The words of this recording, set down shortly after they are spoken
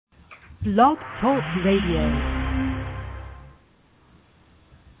Blog Talk Radio.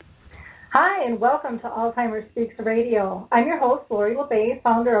 Hi, and welcome to Alzheimer's Speaks Radio. I'm your host, Lori LeBay,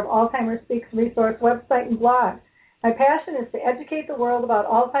 founder of Alzheimer's Speaks resource website and blog. My passion is to educate the world about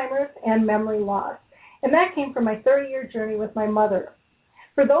Alzheimer's and memory loss, and that came from my 30-year journey with my mother.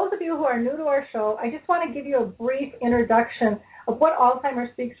 For those of you who are new to our show, I just want to give you a brief introduction of what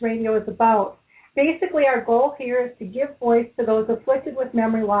Alzheimer's Speaks Radio is about. Basically, our goal here is to give voice to those afflicted with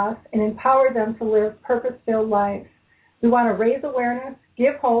memory loss and empower them to live purpose-filled lives. We want to raise awareness,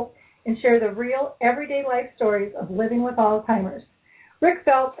 give hope, and share the real, everyday life stories of living with Alzheimer's. Rick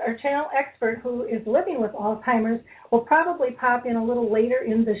Phelps, our channel expert who is living with Alzheimer's, will probably pop in a little later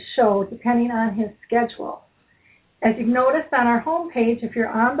in the show, depending on his schedule. As you've noticed on our homepage, if you're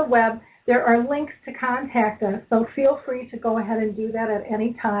on the web, there are links to contact us, so feel free to go ahead and do that at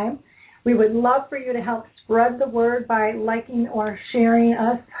any time. We would love for you to help spread the word by liking or sharing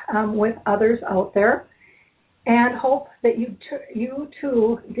us with others out there, and hope that you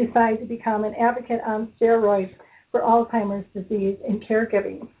too decide to become an advocate on steroids for Alzheimer's disease and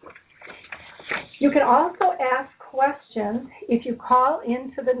caregiving. You can also ask questions if you call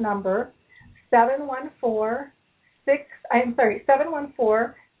into the number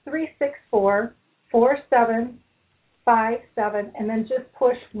 714-364-4757, and then just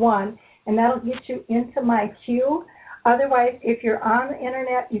push 1, and that'll get you into my queue. Otherwise, if you're on the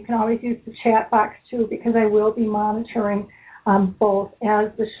internet, you can always use the chat box too, because I will be monitoring both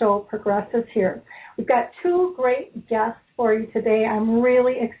as the show progresses here. We've got 2 great guests for you today. I'm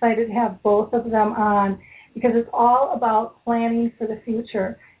really excited to have both of them on, because it's all about planning for the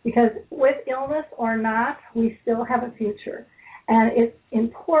future. Because with illness or not, we still have a future. And it's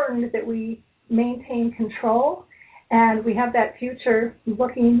important that we maintain control and we have that future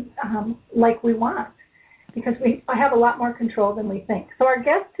looking like we want, because we have a lot more control than we think. So our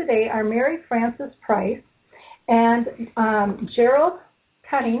guests today are Mary Frances Price and Gerald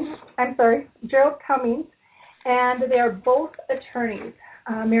Cummings, and they are both attorneys.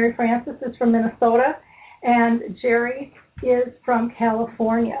 Mary Frances is from Minnesota, and Jerry is from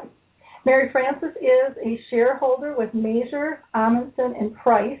California. Mary Frances is a shareholder with Mazur, Amundsen, and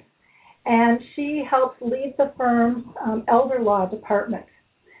Price, and she helps lead the firm's elder law department.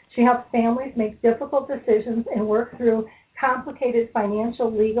 She helps families make difficult decisions and work through complicated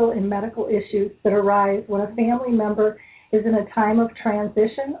financial, legal, and medical issues that arise when a family member is in a time of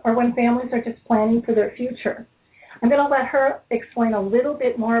transition or when families are just planning for their future. I'm going to let her explain a little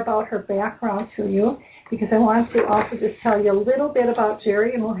bit more about her background to you, because I want to also just tell you a little bit about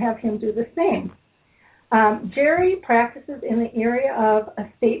Jerry, and we'll have him do the same. Jerry practices in the area of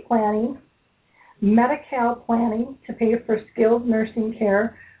estate planning, Medi-Cal planning to pay for skilled nursing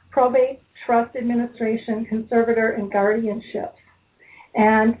care, probate, trust administration, conservator, and guardianship.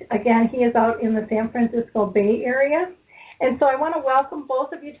 And again, he is out in the San Francisco Bay Area. And so I want to welcome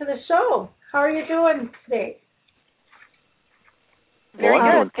both of you to the show. How are you doing today? Very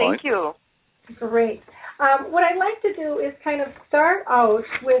good, thank you. Great. What I'd like to do is kind of start out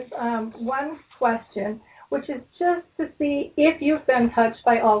with one question, which is just to see if you've been touched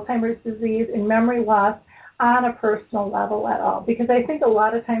by Alzheimer's disease and memory loss on a personal level at all, because I think a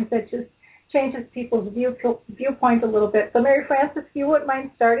lot of times that just changes people's viewpoint a little bit. So Mary Frances, if you wouldn't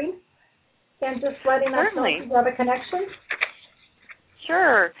mind starting and just letting us know if you have a connection?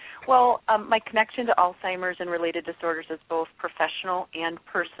 Sure. Well, my connection to Alzheimer's and related disorders is both professional and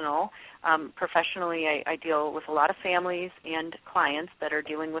personal. Professionally, I deal with a lot of families and clients that are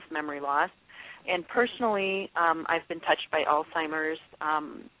dealing with memory loss. And personally, I've been touched by Alzheimer's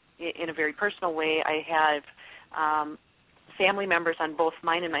in a very personal way. I have family members on both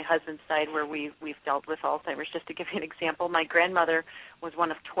mine and my husband's side where we've dealt with Alzheimer's. Just to give you an example, my grandmother was one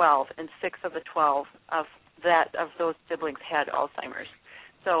of 12, and 6 of the 12 of those siblings had Alzheimer's.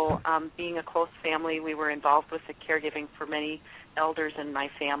 So being a close family, we were involved with the caregiving for many elders in my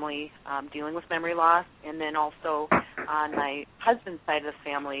family dealing with memory loss. And then also on my husband's side of the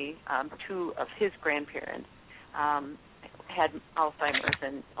family, 2 of his grandparents had Alzheimer's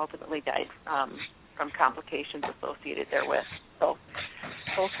and ultimately died from complications associated therewith. So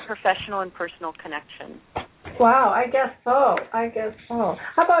both professional and personal connection. Wow, I guess so.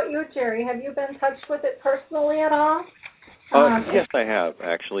 How about you, Jerry? Have you been touched with it personally at all? Yes, I have,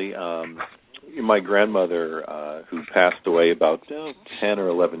 actually. My grandmother, who passed away about 10 or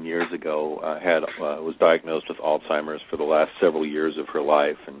 11 years ago, was diagnosed with Alzheimer's for the last several years of her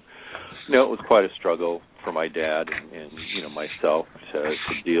life. And, it was quite a struggle for my dad and myself to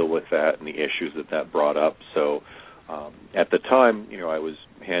deal with that and the issues that brought up. So at the time, I was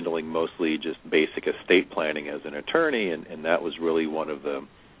handling mostly just basic estate planning as an attorney, and that was really one of the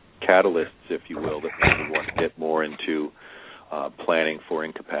catalysts, if you will, that made me want to get more into planning for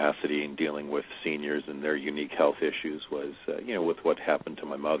incapacity and dealing with seniors and their unique health issues was, with what happened to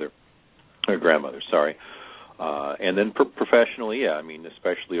my grandmother, sorry. And then professionally,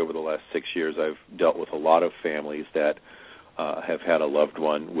 especially over the last 6 years, I've dealt with a lot of families that have had a loved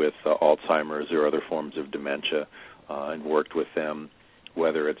one with Alzheimer's or other forms of dementia and worked with them,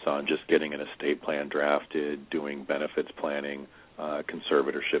 whether it's on just getting an estate plan drafted, doing benefits planning,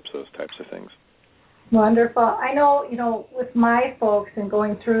 conservatorships, those types of things. Wonderful. I know, with my folks and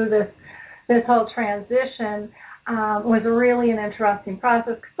going through this whole transition was really an interesting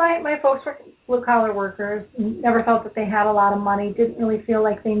process because my folks were blue-collar workers, never felt that they had a lot of money, didn't really feel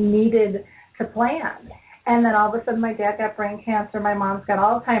like they needed to plan. And then all of a sudden my dad got brain cancer, my mom's got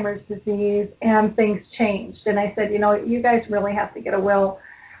Alzheimer's disease, and things changed. And I said, you guys really have to get a will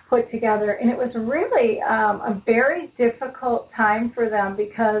put together. And it was really a very difficult time for them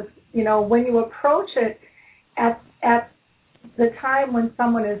because, when you approach it at the time when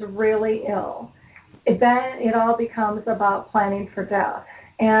someone is really ill, then it all becomes about planning for death.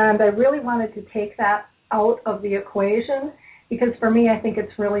 And I really wanted to take that out of the equation because for me, I think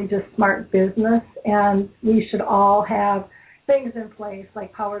it's really just smart business, and we should all have things in place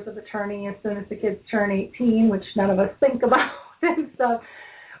like powers of attorney as soon as the kids turn 18, which none of us think about and stuff,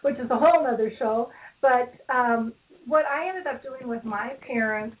 which is a whole other show. But what I ended up doing with my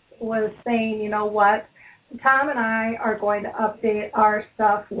parents was saying, you know what, Tom and I are going to update our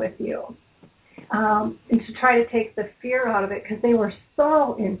stuff with you. And to try to take the fear out of it because they were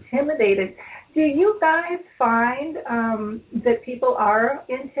so intimidated. Do you guys find that people are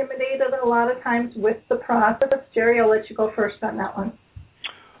intimidated a lot of times with the process? Jerry, I'll let you go first on that one.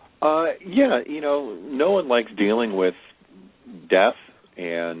 No one likes dealing with death.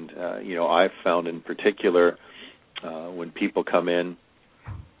 And, I've found in particular when people come in,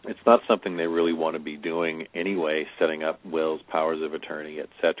 it's not something they really want to be doing anyway, setting up wills, powers of attorney, et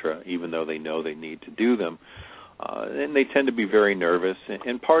cetera, even though they know they need to do them. And they tend to be very nervous.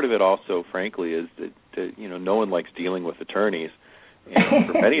 And part of it also, frankly, is that no one likes dealing with attorneys. And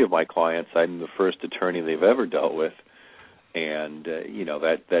for many of my clients, I'm the first attorney they've ever dealt with. And,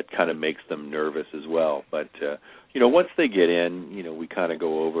 that kind of makes them nervous as well. But, once they get in, we kind of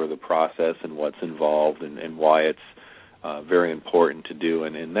go over the process and what's involved and why it's very important to do,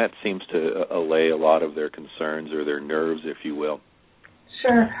 and that seems to allay a lot of their concerns or their nerves, if you will.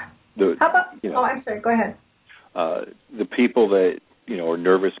 Sure. How about, I'm sorry, go ahead. The people that, are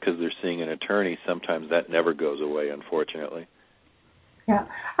nervous because they're seeing an attorney, sometimes that never goes away, unfortunately. Yeah.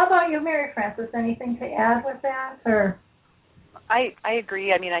 How about you, Mary Frances? Anything to add with that? Or I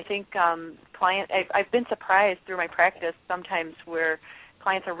agree. I think I've been surprised through my practice sometimes where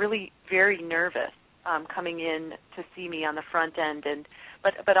clients are really very nervous coming in to see me on the front end,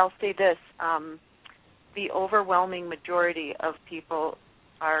 but I'll say this: the overwhelming majority of people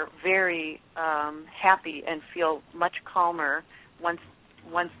are very happy and feel much calmer once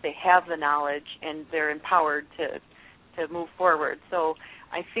they have the knowledge and they're empowered to move forward. So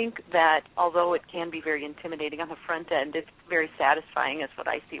I think that although it can be very intimidating on the front end, it's very satisfying, is what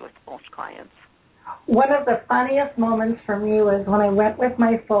I see with most clients. One of the funniest moments for me was when I went with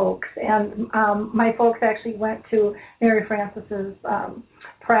my folks, and my folks actually went to Mary Frances's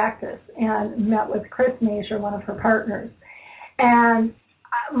practice and met with Chris Major, one of her partners. And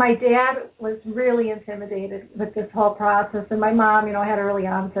my dad was really intimidated with this whole process, and my mom, had early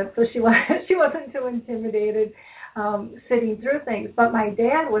onset, so she wasn't too intimidated sitting through things. But my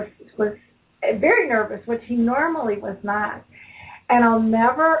dad was very nervous, which he normally was not. And I'll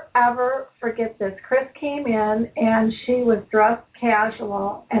never, ever forget this. Chris came in, and she was dressed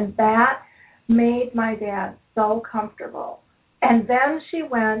casual, and that made my dad so comfortable. And then she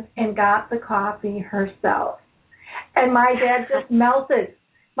went and got the coffee herself. And my dad just melted.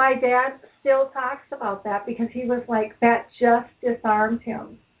 My dad still talks about that because he was like, that just disarmed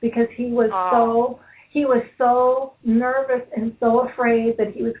him because he was so nervous and so afraid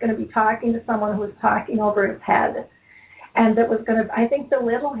that he was going to be talking to someone who was talking over his head. And that was going to, I think,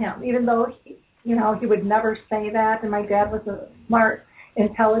 belittle him, even though, he would never say that. And my dad was a smart,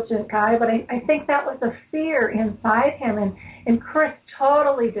 intelligent guy. But I think that was a fear inside him. And Chris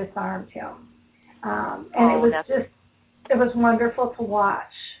totally disarmed him. It was wonderful to watch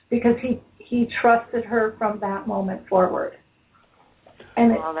because he trusted her from that moment forward.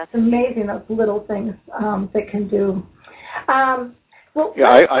 And it's amazing those little things that can do.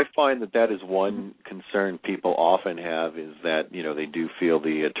 I find that is one concern people often have is that, they do feel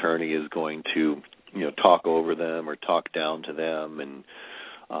the attorney is going to, talk over them or talk down to them. And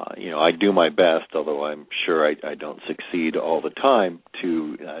I do my best, although I'm sure I don't succeed all the time,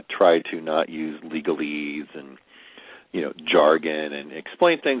 to try to not use legalese and jargon, and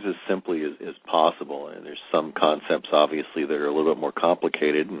explain things as simply as possible. And there's some concepts, obviously, that are a little bit more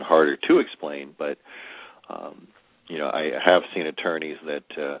complicated and harder to explain, but I have seen attorneys that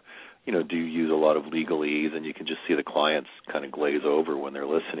do use a lot of legalese, and you can just see the clients kind of glaze over when they're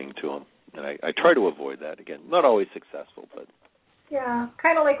listening to them. And I try to avoid that. Again, not always successful, but yeah,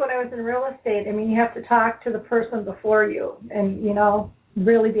 kind of like when I was in real estate. I mean, you have to talk to the person before you, and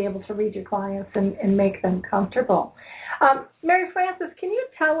really be able to read your clients and make them comfortable. Mary Frances, can you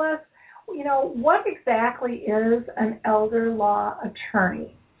tell us, what exactly is an elder law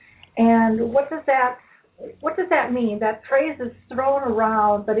attorney, and what does that mean? That phrase is thrown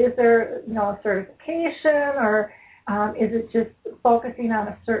around, but is there, a certification, or is it just focusing on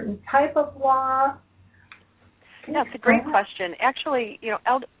a certain type of law? That's a great question. Actually,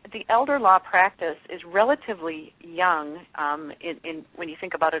 the elder law practice is relatively young. In when you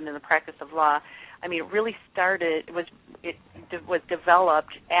think about it in the practice of law, I mean, it really started. It was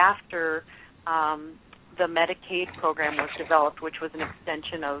developed after the Medicaid program was developed, which was an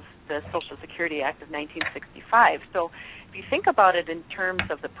extension of the Social Security Act of 1965. So, if you think about it in terms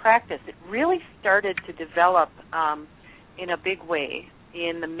of the practice, it really started to develop in a big way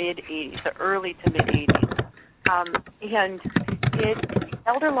in the mid-'80s, the early to mid-'80s. And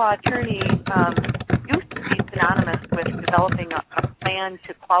elder law attorney used to be synonymous with developing a plan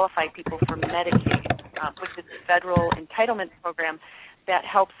to qualify people for Medicaid, which is a federal entitlement program that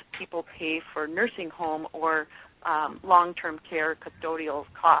helps people pay for nursing home or long-term care custodial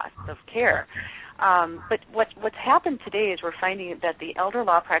costs of care. But what's happened today is we're finding that the elder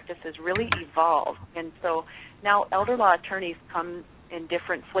law practice has really evolved, and so now elder law attorneys come in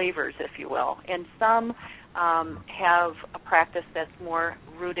different flavors, if you will, and some have a practice that's more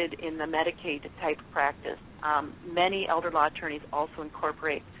rooted in the Medicaid type practice. Many elder law attorneys also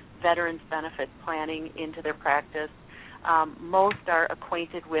incorporate veterans benefit planning into their practice. Most are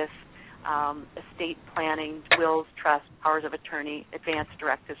acquainted with estate planning, wills, trusts, powers of attorney, advanced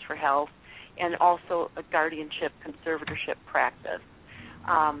directives for health, and also a guardianship conservatorship practice,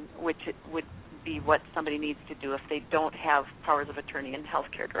 which would be what somebody needs to do if they don't have powers of attorney and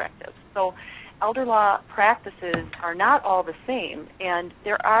healthcare directives. So elder law practices are not all the same, and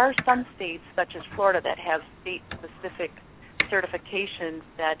there are some states, such as Florida, that have state-specific certifications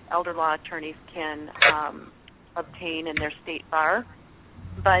that elder law attorneys can obtain in their state bar.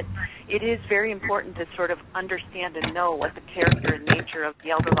 But it is very important to sort of understand and know what the character and nature of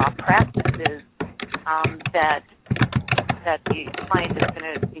the elder law practice is that the client is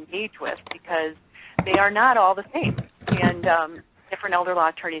going to engage with, because they are not all the same, and different elder law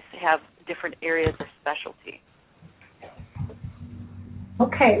attorneys have different areas of specialty.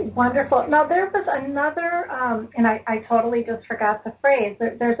 Okay, wonderful. Now, there was another, and I totally just forgot the phrase,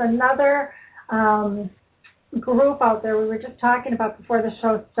 there's another group out there we were just talking about before the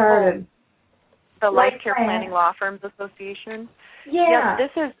show started. The Life Care Planning Law Firms Association. Yeah.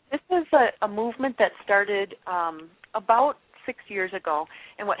 This is a movement that started about 6 years ago,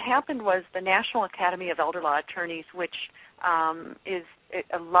 and what happened was the National Academy of Elder Law Attorneys, which is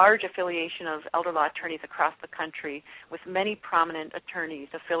a large affiliation of elder law attorneys across the country, with many prominent attorneys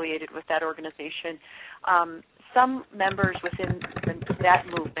affiliated with that organization. Some members within that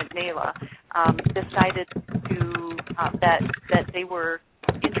movement, NALA, decided that they were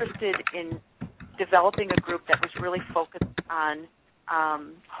interested in developing a group that was really focused on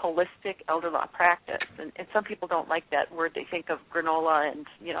holistic elder law practice. And some people don't like that word. They think of granola and,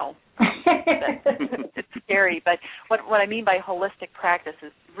 it's scary. But what I mean by holistic practice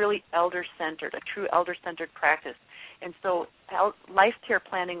is really elder-centered, a true elder-centered practice. And so life care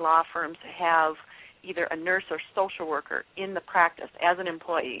planning law firms have either a nurse or social worker in the practice as an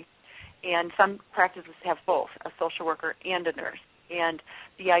employee. And some practices have both, a social worker and a nurse. And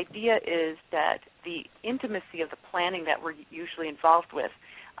the idea is that the intimacy of the planning that we're usually involved with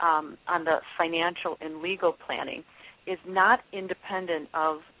on the financial and legal planning is not independent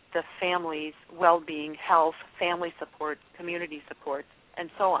of the family's well-being, health, family support, community support, and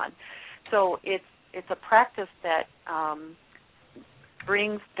so on. So it's a practice that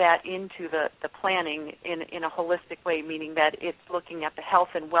brings that into the planning in a holistic way, meaning that it's looking at the health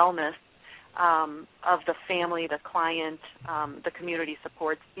and wellness of the family, the client, the community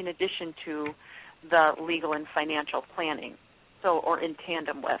supports, in addition to the legal and financial planning, or in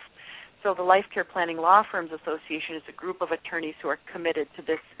tandem with. So the Life Care Planning Law Firms Association is a group of attorneys who are committed to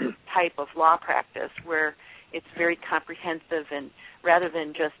this type of law practice, where it's very comprehensive, and rather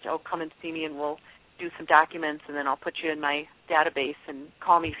than just, come and see me and we'll do some documents and then I'll put you in my database and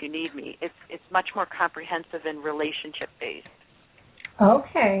call me if you need me. It's much more comprehensive and relationship based.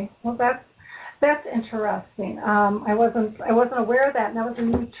 Okay, well that's interesting. I wasn't aware of that, and that was a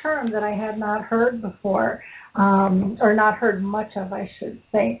new term that I had not heard before, or not heard much of, I should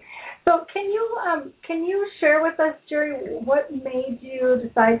say. So can you share with us, Jerry, what made you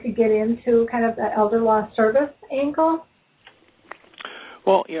decide to get into kind of the elder law service angle?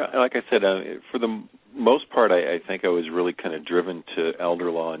 Well, like I said, for the most part, I think I was really kind of driven to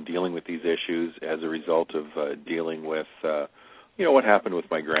elder law and dealing with these issues as a result of dealing with what happened with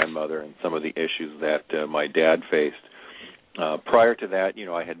my grandmother and some of the issues that my dad faced. Prior to that,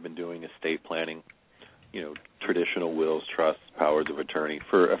 I had been doing estate planning, traditional wills, trusts, powers of attorney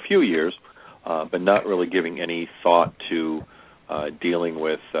for a few years, but not really giving any thought to dealing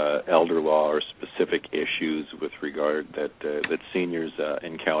with elder law or specific issues with regard that seniors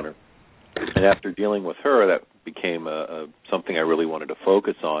encounter. And after dealing with her, that became something I really wanted to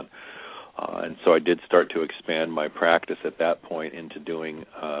focus on. And so I did start to expand my practice at that point into doing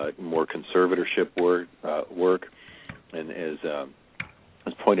more conservatorship work. And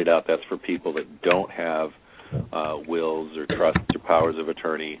as pointed out, that's for people that don't have wills or trusts or powers of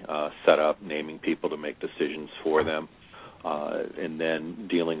attorney set up, naming people to make decisions for them, and then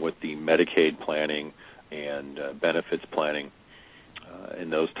dealing with the Medicaid planning and benefits planning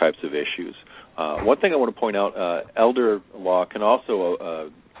and those types of issues. One thing I want to point out, elder law can also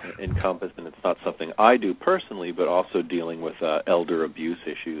encompass, and it's not something I do personally, but also dealing with elder abuse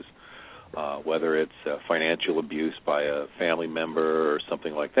issues, whether it's financial abuse by a family member or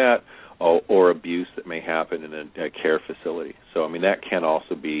something like that, or abuse that may happen in a care facility. So, that can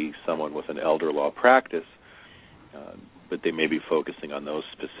also be someone with an elder law practice, but they may be focusing on those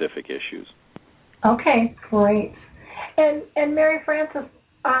specific issues. Okay, great. And Mary Frances,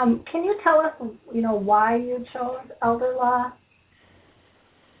 can you tell us, why you chose elder law?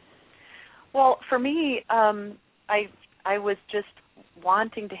 Well, for me, I was just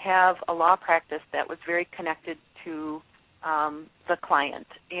wanting to have a law practice that was very connected to the client,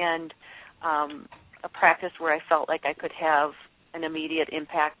 and a practice where I felt like I could have an immediate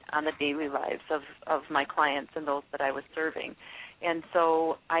impact on the daily lives of my clients and those that I was serving. And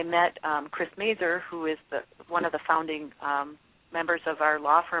so I met Chris Mazer, who is one of the founding members of our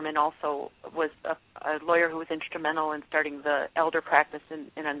law firm, and also was a lawyer who was instrumental in starting the elder practice in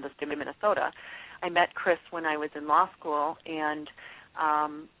the state of Minnesota. I met Chris when I was in law school and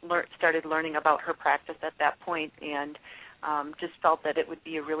started learning about her practice at that point, and just felt that it would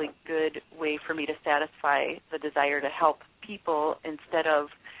be a really good way for me to satisfy the desire to help people instead of,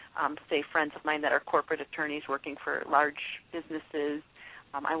 say, friends of mine that are corporate attorneys working for large businesses.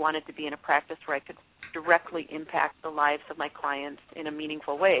 I wanted to be in a practice where I could directly impact the lives of my clients in a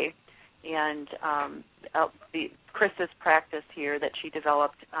meaningful way. And Chris's practice here that she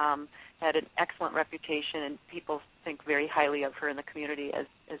developed had an excellent reputation, and people think very highly of her in the community as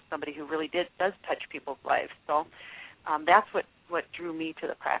somebody who really does touch people's lives. So that's what drew me to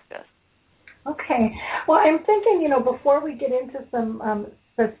the practice. Okay. Well, I'm thinking, before we get into some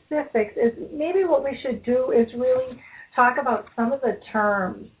specifics, is maybe what we should do is really talk about some of the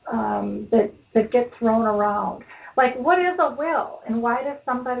terms that get thrown around. Like, what is a will, and why does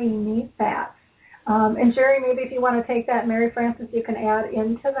somebody need that? And Jerry, maybe if you want to take that, Mary Frances, you can add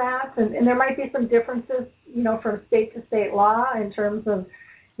into that. And there might be some differences, from state to state law in terms of,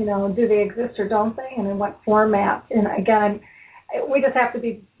 do they exist or don't they, and in what format. And again, we just have to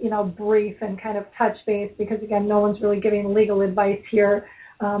be, brief and kind of touch base because, again, no one's really giving legal advice here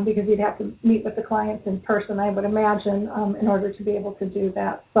because you'd have to meet with the clients in person, I would imagine, in order to be able to do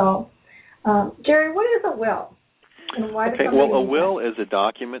that. So, Jerry, what is a will? And why okay, well, a will is a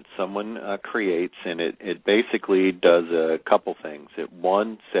document someone creates, and it basically does a couple things. It,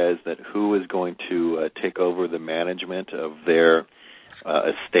 one, says that who is going to take over the management of their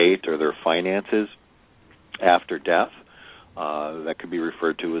estate or their finances after death. That could be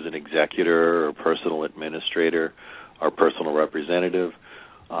referred to as an executor or personal administrator or personal representative.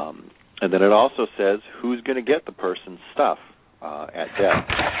 And then it also says who's going to get the person's stuff at death.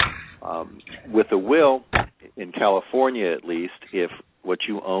 With a will, in California at least, if what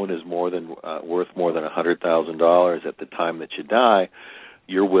you own is worth more than $100,000 at the time that you die,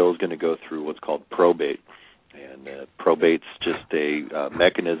 your will is going to go through what's called probate. And probate's just a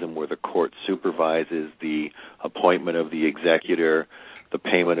mechanism where the court supervises the appointment of the executor, the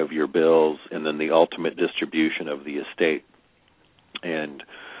payment of your bills, and then the ultimate distribution of the estate. And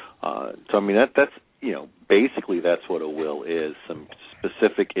so, that's basically that's what a will is. Some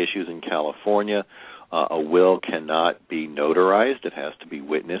specific issues in California. A will cannot be notarized. It has to be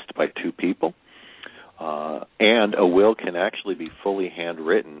witnessed by two people. And a will can actually be fully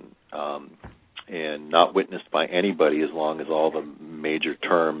handwritten and not witnessed by anybody as long as all the major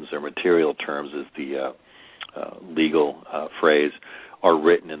terms or material terms, is the legal phrase, are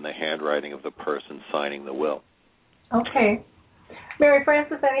written in the handwriting of the person signing the will. Okay. Mary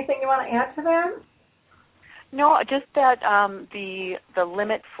Frances, anything you want to add to that? No, just that the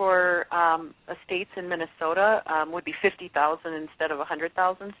limit for estates in Minnesota would be $50,000 instead of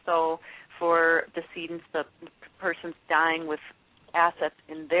 $100,000. So for decedents, the person's dying with assets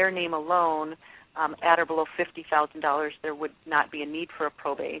in their name alone at or below $50,000, there would not be a need for a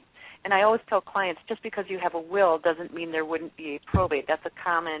probate. And I always tell clients, just because you have a will doesn't mean there wouldn't be a probate. That's a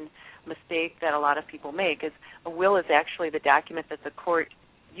common mistake that a lot of people make. Is a will is actually the document that the court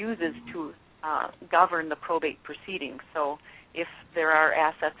uses to govern the probate proceedings. So if there are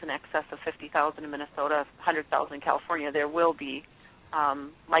assets in excess of $50,000 in Minnesota, $100,000 in California, there will be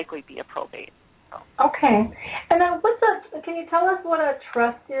likely be a probate. So. Okay. And then can you tell us what a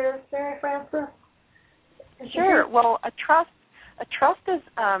trust is, Mary Frances? Sure. Well, a trust is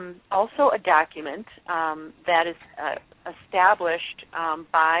also a document that is established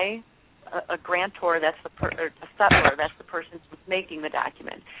by a grantor, or a settlor, that's the person who's making the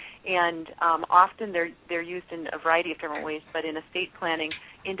document. And often they're used in a variety of different ways, but in estate planning,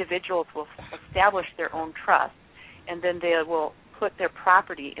 individuals will establish their own trust, and then they will put their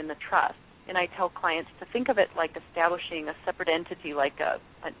property in the trust. And I tell clients to think of it like establishing a separate entity, like a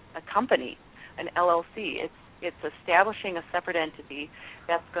company, an LLC. It's establishing a separate entity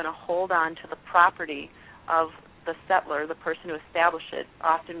that's going to hold on to the property of the settlor, the person who established it.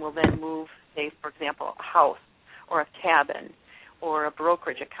 Often will then move, say, for example, a house or a cabin or a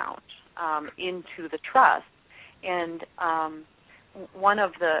brokerage account into the trust. And one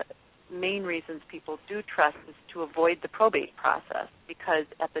of the main reasons people do trust is to avoid the probate process, because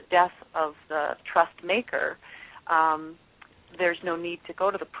at the death of the trust maker, there's no need to go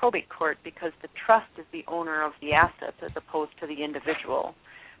to the probate court because the trust is the owner of the assets as opposed to the individual.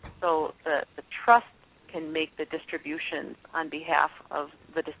 So the trust can make the distributions on behalf of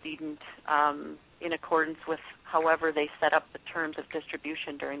the decedent in accordance with however they set up the terms of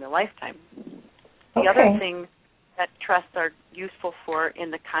distribution during their lifetime. The other thing that trusts are useful for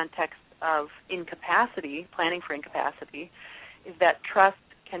in the context of incapacity, planning for incapacity, is that trust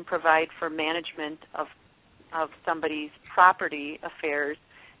can provide for management of somebody's property affairs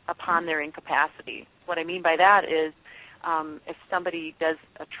upon their incapacity. What I mean by that is if somebody does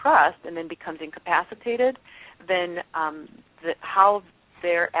a trust and then becomes incapacitated, then how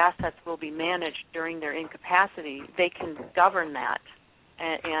their assets will be managed during their incapacity, they can govern that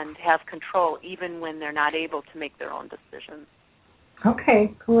and have control even when they're not able to make their own decisions.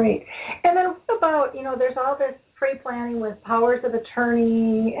 Okay, great. And then what about, there's all this pre-planning with powers of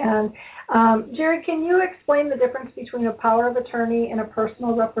attorney, and Jerry, can you explain the difference between a power of attorney and a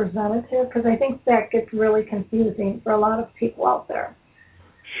personal representative? Because I think that gets really confusing for a lot of people out there.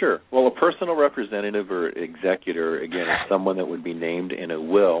 Sure. Well, a personal representative or executor, again, is someone that would be named in a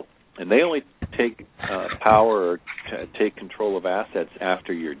will, and they only take power or take control of assets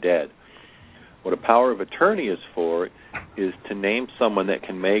after you're dead. What a power of attorney is for is to name someone that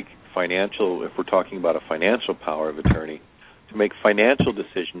can make financial, if we're talking about a financial power of attorney, to make financial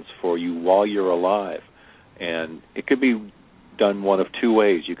decisions for you while you're alive. And it could be done one of two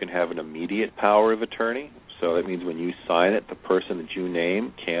ways. You can have an immediate power of attorney. So that means when you sign it, the person that you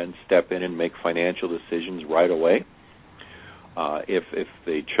name can step in and make financial decisions right away if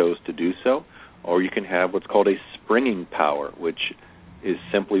they chose to do so. Or you can have what's called a springing power, which is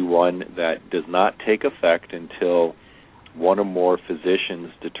simply one that does not take effect until one or more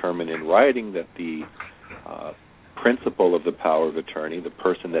physicians determine in writing that the principal of the power of attorney, the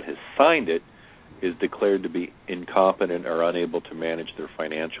person that has signed it, is declared to be incompetent or unable to manage their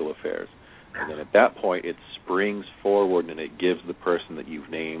financial affairs. And then at that point, it springs forward and it gives the person that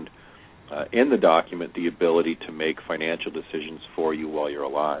you've named in the document the ability to make financial decisions for you while you're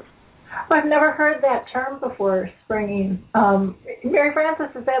alive. Well, I've never heard that term before, springing. Mary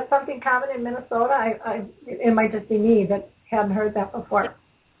Frances, is that something common in Minnesota? It might just be me that hadn't heard that before.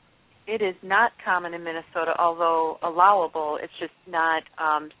 It is not common in Minnesota, although allowable. It's just not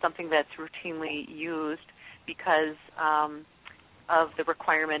something that's routinely used because of the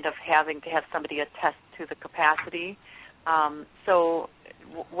requirement of having to have somebody attest to the capacity. So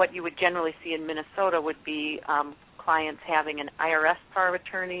what you would generally see in Minnesota would be clients having an IRS power of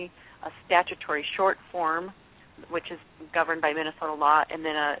attorney, a statutory short form, which is governed by Minnesota law, and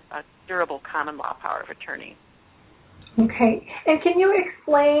then a durable common law power of attorney. Okay. And can you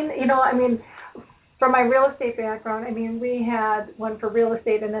explain, from my real estate background, I mean, we had one for real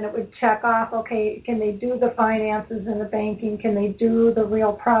estate, and then it would check off, okay, can they do the finances and the banking? Can they do the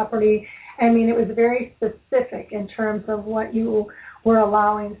real property? I mean, it was very specific in terms of what you were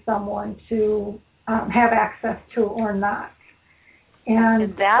allowing someone to have access to or not.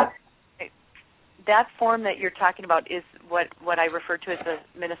 And that form that you're talking about is what I refer to as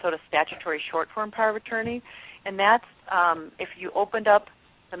the Minnesota Statutory Short Form Power of Attorney, and that's if you opened up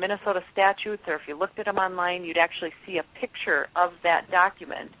the Minnesota statutes, or if you looked at them online, you'd actually see a picture of that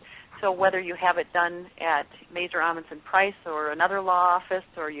document. So whether you have it done at Mazer Amundsen Price or another law office,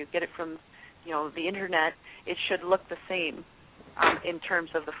 or you get it from, the internet, it should look the same in terms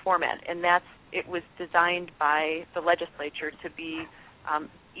of the format. And it was designed by the legislature to be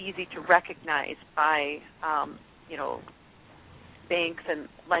easy to recognize by, banks and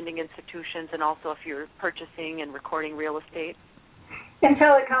lending institutions, and also if you're purchasing and recording real estate.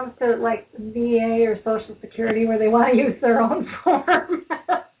 Until it comes to like VA or Social Security, where they want to use their own form.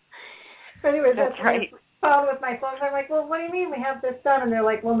 Anyways, that's right. I found with my phones. I'm like, well, what do you mean we have this done? And they're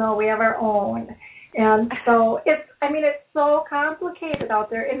like, well, no, we have our own. And so it's so complicated out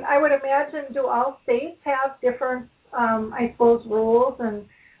there. And I would imagine, do all states have different, I suppose, rules and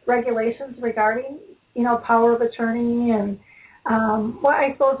regulations regarding, power of attorney and,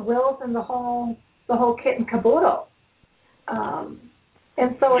 I suppose wills and the whole kit and caboodle.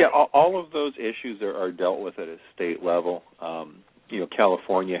 And so all of those issues are dealt with at a state level.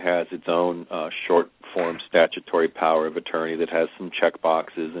 California has its own short form statutory power of attorney that has some check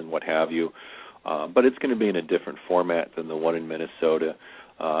boxes and what have you, but it's going to be in a different format than the one in Minnesota.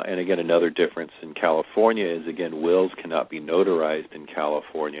 And again, another difference in California is, again, wills cannot be notarized in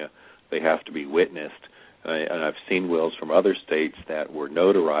California. They have to be witnessed. And I've seen wills from other states that were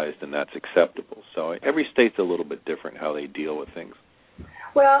notarized, and that's acceptable. So every state's a little bit different how they deal with things.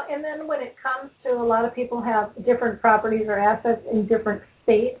 Well, and then when it comes to, a lot of people have different properties or assets in different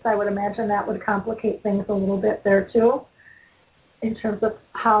states. I would imagine that would complicate things a little bit there too, in terms of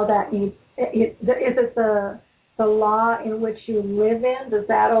how that needs. Is it the law in which you live in? Does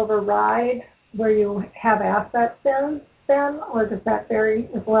that override where you have assets in then, or does that vary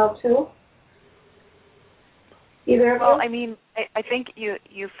as well too? Either of you? Well, I mean, I think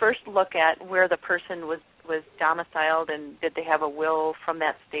you first look at where the person was domiciled, and did they have a will from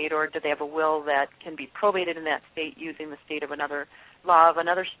that state, or did they have a will that can be probated in that state using the state of another law of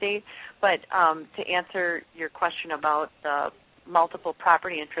another state. But to answer your question about multiple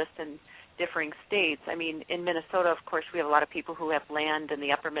property interests in differing states, I mean, in Minnesota, of course, we have a lot of people who have land in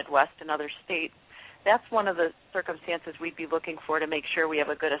the upper Midwest and other states. That's one of the circumstances we'd be looking for to make sure we have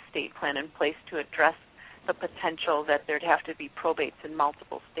a good estate plan in place to address the potential that there'd have to be probates in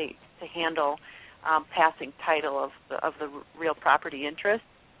multiple states to handle passing title of the real property interest.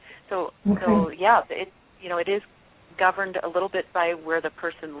 So yeah, it is governed a little bit by where the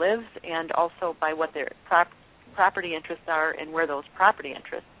person lives, and also by what their property interests are and where those property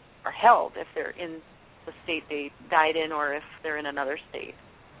interests are held, if they're in the state they died in or if they're in another state.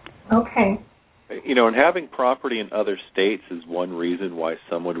 Okay. And having property in other states is one reason why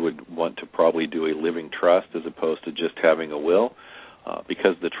someone would want to probably do a living trust as opposed to just having a will.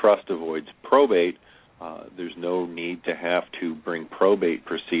 Because the trust avoids probate, there's no need to have to bring probate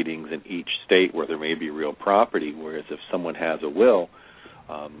proceedings in each state where there may be real property, whereas if someone has a will,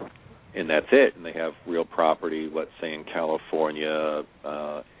 and that's it, and they have real property, let's say in California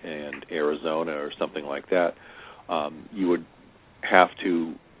and Arizona or something like that, you would have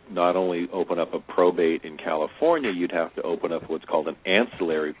to not only open up a probate in California, you'd have to open up what's called an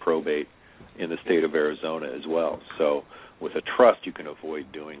ancillary probate in the state of Arizona as well. So with a trust, you can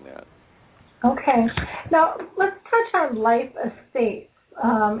avoid doing that. Okay. Now, let's touch on life estates.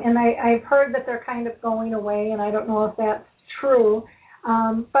 And I've heard that they're kind of going away, and I don't know if that's true.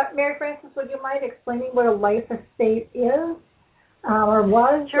 But Mary Frances, would you mind explaining what a life estate is or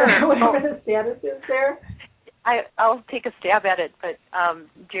was? Sure. Or whatever the status is there? I'll take a stab at it, but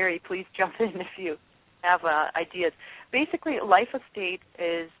Jerry, please jump in if you have ideas. Basically, a life estate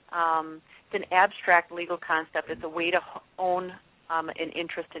is it's an abstract legal concept. It's a way to own an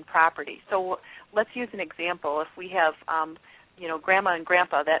interest in property. So let's use an example. If we have, grandma and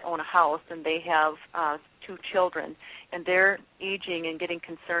grandpa that own a house, and they have 2 children, and they're aging and getting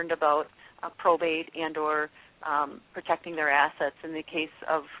concerned about probate and or protecting their assets in the case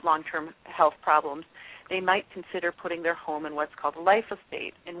of long-term health problems, they might consider putting their home in what's called a life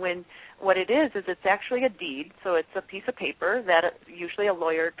estate. And what it is it's actually a deed, so it's a piece of paper that usually a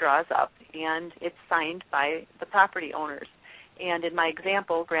lawyer draws up, and it's signed by the property owners. And in my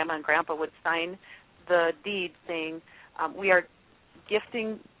example, Grandma and Grandpa would sign the deed saying, we are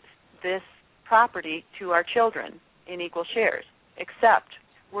gifting this property to our children in equal shares, except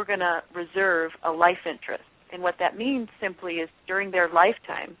we're going to reserve a life interest. And what that means simply is during their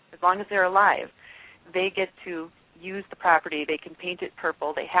lifetime, as long as they're alive, they get to use the property. They can paint it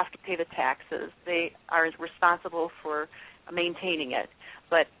purple. They have to pay the taxes. They are responsible for maintaining it.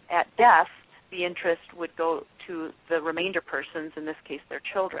 But at death, the interest would go to the remainder persons, in this case their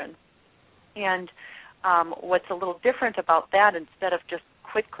children. And what's a little different about that, instead of just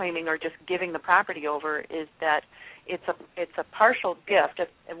quitclaiming or just giving the property over, is that it's a partial gift.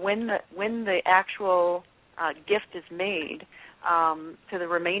 When the actual gift is made to the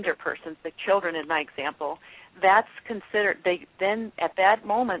remainder persons, the children in my example, that's considered, then at that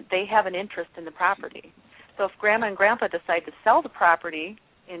moment they have an interest in the property. So if Grandma and Grandpa decide to sell the property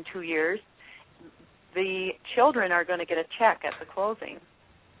in 2 years, the children are going to get a check at the closing.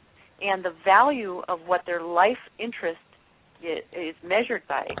 And the value of what their life interest is measured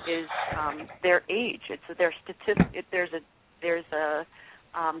by is their age. It's their statistic. There's a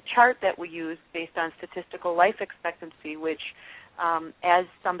chart that we use based on statistical life expectancy, which as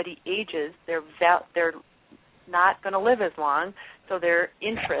somebody ages, they're not going to live as long, so their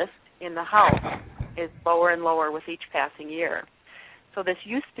interest in the house is lower and lower with each passing year. So this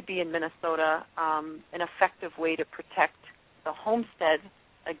used to be in Minnesota an effective way to protect the homestead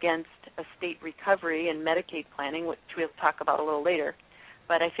against estate recovery and Medicaid planning, which we'll talk about a little later.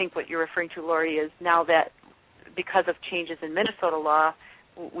 But I think what you're referring to, Lori, is now that because of changes in Minnesota law,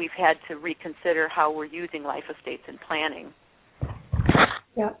 we've had to reconsider how we're using life estates in planning.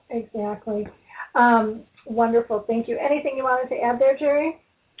 Yeah, exactly. Wonderful. Thank you. Anything you wanted to add there, Jerry?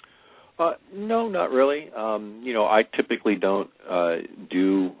 No, not really. I typically don't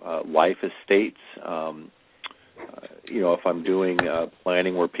do life estates. If I'm doing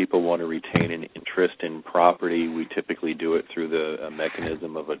planning where people want to retain an interest in property, we typically do it through the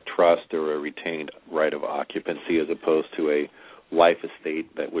mechanism of a trust or a retained right of occupancy, as opposed to a life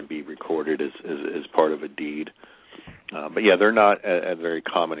estate that would be recorded as part of a deed. But yeah, they're not very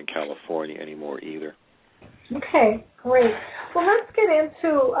common in California anymore either. Okay, great. Well, let's get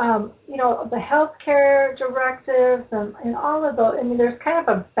into, the healthcare directives and all of those. I mean, there's kind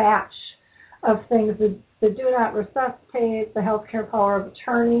of a batch of things that do not resuscitate, the healthcare power of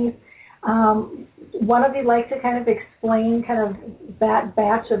attorneys. One of you like to kind of explain kind of that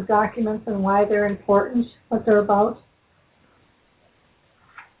batch of documents and why they're important, what they're about?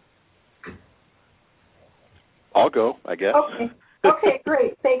 I'll go, I guess. Okay,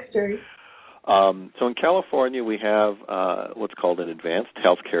 great. Thanks, Jerry. So in California, we have what's called an advanced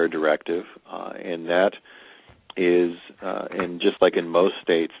healthcare directive, and that is, and just like in most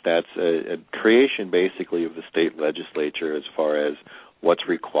states, that's a creation basically of the state legislature as far as what's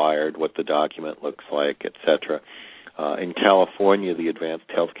required, what the document looks like, etc. In California, the advanced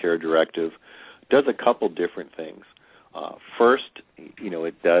healthcare directive does a couple different things. First,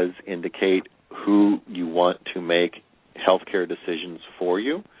 it does indicate who you want to make healthcare decisions for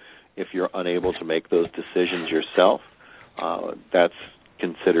you. If you're unable to make those decisions yourself, that's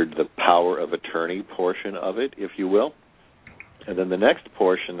considered the power of attorney portion of it, if you will. And then the next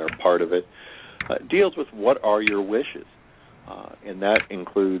portion or part of it deals with what are your wishes. And that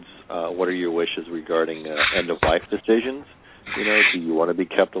includes what are your wishes regarding end-of-life decisions. Do you want to be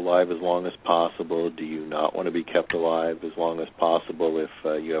kept alive as long as possible? Do you not want to be kept alive as long as possible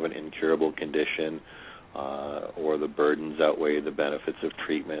if you have an incurable condition or the burdens outweigh the benefits of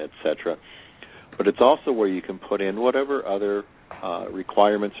treatment, etc.? But it's also where you can put in whatever other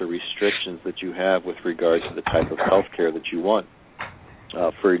requirements or restrictions that you have with regard to the type of health care that you want.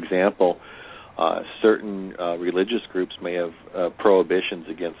 For example, certain religious groups may have prohibitions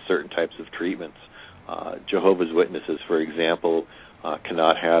against certain types of treatments. Jehovah's Witnesses, for example,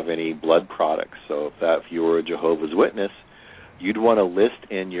 cannot have any blood products. So if you were a Jehovah's Witness, you'd want to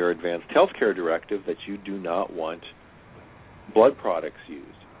list in your advanced healthcare directive that you do not want blood products used,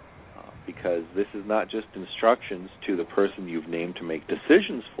 because this is not just instructions to the person you've named to make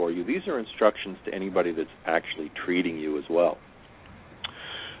decisions for you. These are instructions to anybody that's actually treating you as well.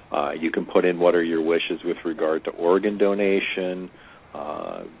 You can put in what are your wishes with regard to organ donation,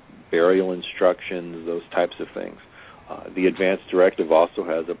 burial instructions, those types of things. The advanced directive also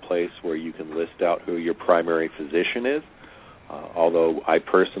has a place where you can list out who your primary physician is, although I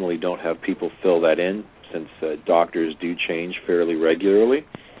personally don't have people fill that in since doctors do change fairly regularly.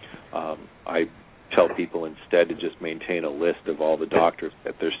 I tell people instead to just maintain a list of all the doctors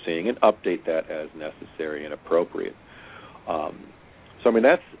that they're seeing and update that as necessary and appropriate. So, I mean,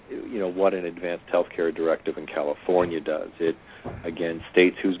 that's, what an advanced healthcare directive in California does. It, again,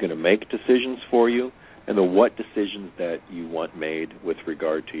 states who's going to make decisions for you and the what decisions that you want made with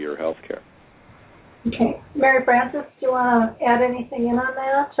regard to your health care. Okay. Mary Frances, do you want to add anything in on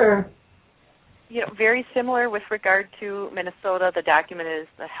that? Or? Very similar with regard to Minnesota. The document is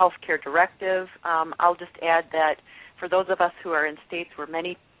the healthcare directive. I'll just add that for those of us who are in states where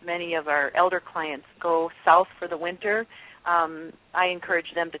many of our elder clients go south for the winter, I encourage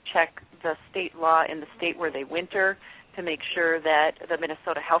them to check the state law in the state where they winter to make sure that the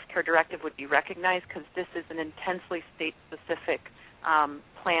Minnesota Healthcare Directive would be recognized, because this is an intensely state-specific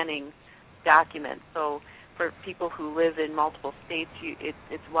planning document. So for people who live in multiple states,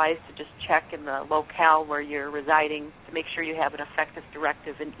 it's wise to just check in the locale where you're residing to make sure you have an effective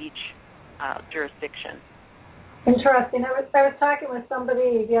directive in each jurisdiction. Interesting. I was talking with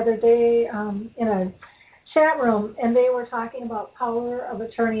somebody the other day in a chat room, and they were talking about power of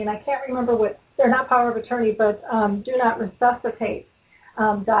attorney, and I can't remember they're not power of attorney, but do not resuscitate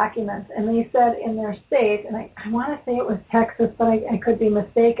documents. And they said in their state, and I want to say it was Texas, but I could be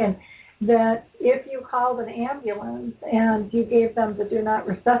mistaken, that if you called an ambulance and you gave them the do not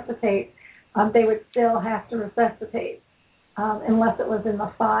resuscitate, they would still have to resuscitate unless it was in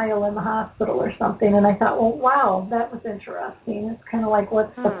the file in the hospital or something. And I thought, well, wow, that was interesting. It's kind of like,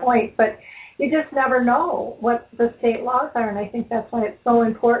 what's the point? But you just never know what the state laws are, and I think that's why it's so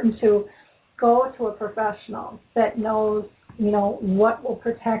important to go to a professional that knows, what will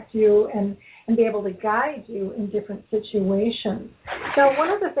protect you and be able to guide you in different situations. So one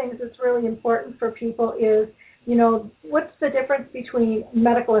of the things that's really important for people is, what's the difference between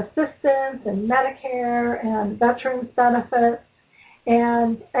medical assistance and Medicare and veterans benefits?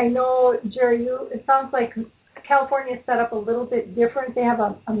 And I know, Jerry, it sounds like California is set up a little bit different. They have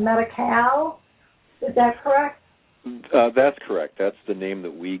a Medi-Cal. Is that correct? That's correct. That's the name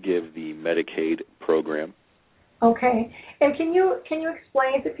that we give the Medicaid program. Okay. And can you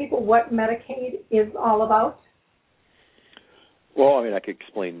explain to people what Medicaid is all about? Well, I could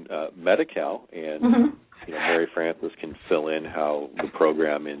explain Medi-Cal, and Mary Frances can fill in how the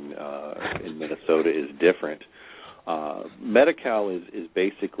program in Minnesota is different. Medi-Cal is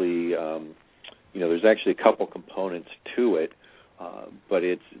basically, there's actually a couple components to it, but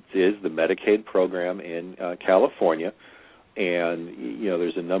it is the Medicaid program in California. And,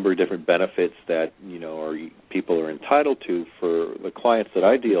 there's a number of different benefits that, people are entitled to. For the clients that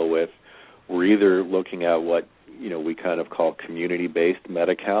I deal with, we're either looking at what, we kind of call community-based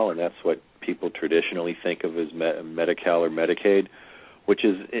Medi-Cal, and that's what people traditionally think of as Medi-Cal or Medicaid, which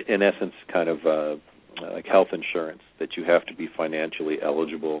is, in essence, kind of like health insurance that you have to be financially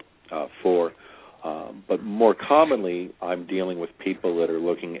eligible for. But more commonly, I'm dealing with people that are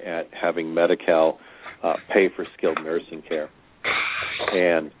looking at having Medi-Cal pay for skilled nursing care.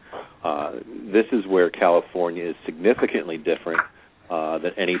 And this is where California is significantly different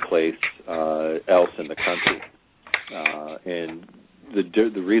than any place else in the country. And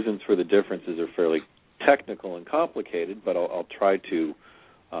the reasons for the differences are fairly technical and complicated, but I'll try to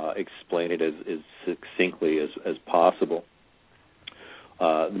explain it as succinctly as possible.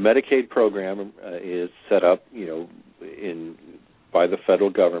 The Medicaid program is set up, by the federal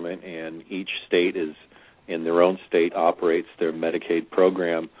government, and each state in their own state operates their Medicaid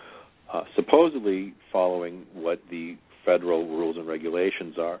program, supposedly following what the federal rules and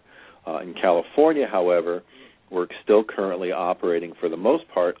regulations are. In California, however, we're still currently operating for the most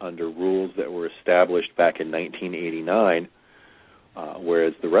part under rules that were established back in 1989,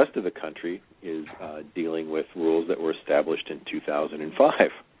 whereas the rest of the country is dealing with rules that were established in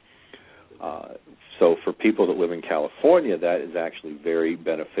 2005. So for people that live in California, that is actually very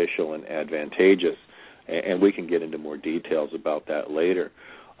beneficial and advantageous, and we can get into more details about that later.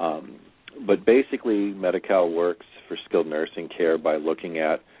 But basically, Medi-Cal works for skilled nursing care by looking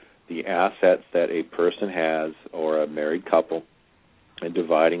at the assets that a person has or a married couple and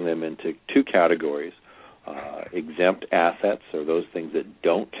dividing them into two categories. Exempt assets are those things that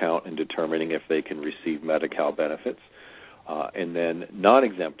don't count in determining if they can receive Medi-Cal benefits. And then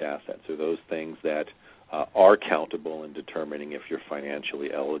non-exempt assets are those things that are countable in determining if you're financially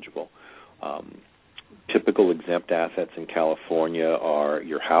eligible. Typical exempt assets in California are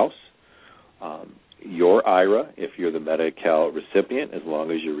your house, your IRA, if you're the Medi-Cal recipient, as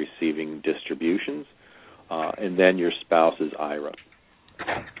long as you're receiving distributions, and then your spouse's IRA.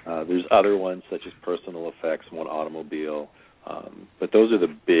 There's other ones such as personal effects, one automobile, but those are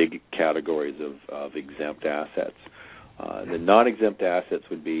the big categories of exempt assets. The non-exempt assets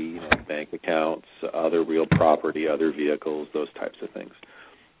would be bank accounts, other real property, other vehicles, those types of things.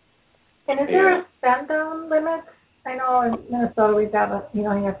 And is there a spend-down limit? I know in Minnesota we've got you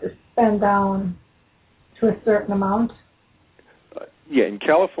have to spend down to a certain amount. Yeah, in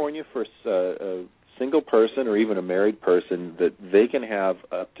California for a single person or even a married person, that they can have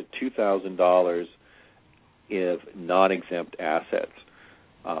up to $2,000 of non-exempt assets.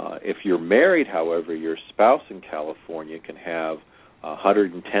 If you're married, however, your spouse in California can have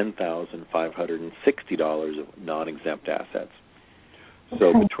 $110,560 of non-exempt assets.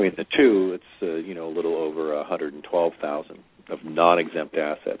 So between the two, it's a little over $112,000 of non-exempt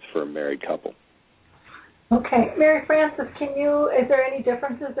assets for a married couple. Okay, Mary Frances, is there any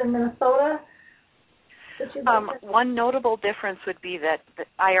differences in Minnesota? One notable difference would be that the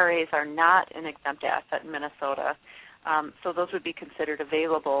IRAs are not an exempt asset in Minnesota, so those would be considered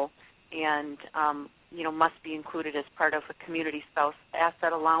available and must be included as part of a community spouse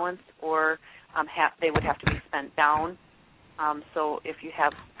asset allowance, or they would have to be spent down. So if you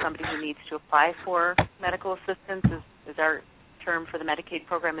have somebody who needs to apply for medical assistance, is our term for the Medicaid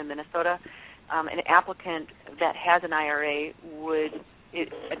program in Minnesota, an applicant that has an IRA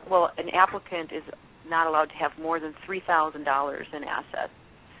an applicant is not allowed to have more than $3,000 in assets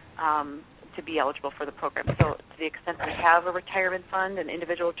to be eligible for the program. So to the extent they have a retirement fund, an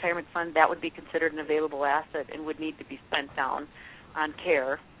individual retirement fund, that would be considered an available asset and would need to be spent down on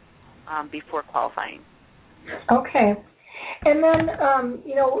care before qualifying. Okay. And then,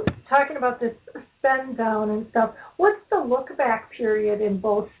 talking about this spend down and stuff, what's the look-back period in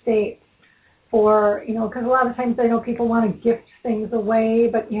both states for, because a lot of times I know people want to gift things away,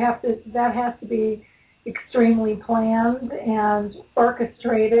 but that has to be extremely planned and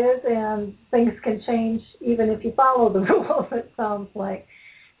orchestrated, and things can change even if you follow the rules, it sounds like.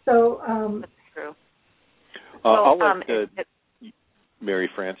 So, that's true. I'll let Mary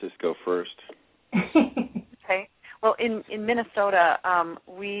Frances go first. Okay. Well, in Minnesota,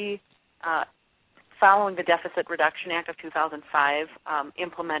 we, following the Deficit Reduction Act of 2005,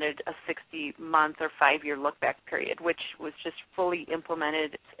 implemented a 60-month or 5-year look-back period, which was just fully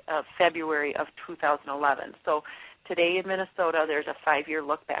implemented February of 2011. So today in Minnesota, there's a 5-year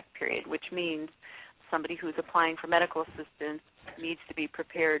look-back period, which means somebody who's applying for medical assistance needs to be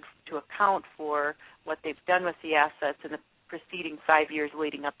prepared to account for what they've done with the assets in the preceding 5 years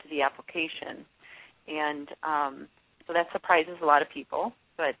leading up to the application. And so that surprises a lot of people,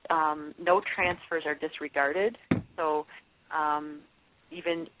 but no transfers are disregarded. So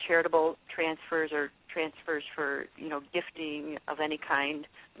even charitable transfers or transfers for, gifting of any kind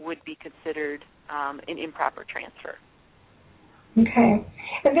would be considered an improper transfer. Okay.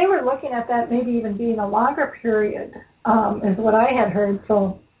 And they were looking at that maybe even being a longer period, is what I had heard.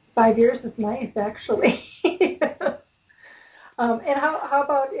 So 5 years is nice, actually. And how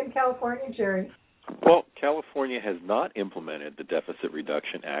about in California, Jerry? Well, California has not implemented the Deficit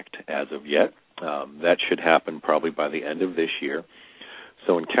Reduction Act as of yet. That should happen probably by the end of this year.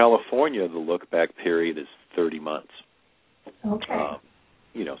 So in California, the look-back period is 30 months. Okay.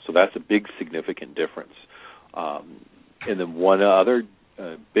 So that's a big, significant difference. And then one other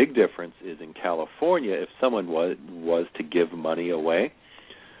big difference is in California, if someone was to give money away,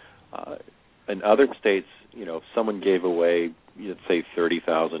 in other states, if someone gave away, let's say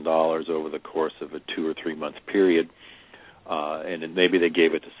 $30,000 over the course of a 2 or 3 month period, and then maybe they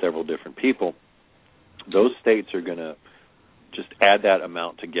gave it to several different people, those states are going to just add that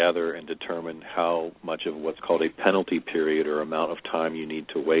amount together and determine how much of what's called a penalty period or amount of time you need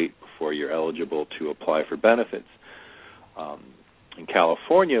to wait before you're eligible to apply for benefits. In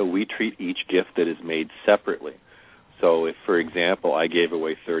California, we treat each gift that is made separately. So if, for example, I gave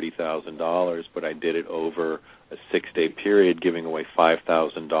away $30,000, but I did it over a 6-day period, giving away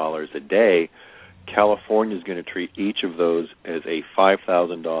 $5,000 a day, California is going to treat each of those as a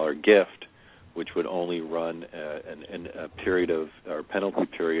 $5,000 gift, which would only run a period of, or penalty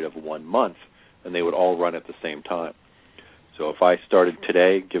period of 1 month, and they would all run at the same time. So if I started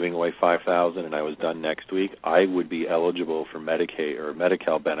today giving away $5,000 and I was done next week, I would be eligible for Medicaid or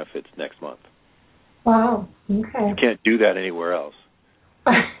Medi-Cal benefits next month. Wow. Okay. You can't do that anywhere else.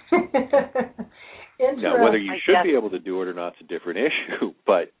 Now, whether you should be able to do it or not is a different issue,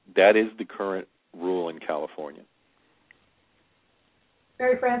 but that is the current rule in California.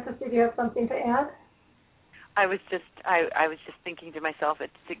 Mary Frances, did you have something to add? I was just thinking to myself,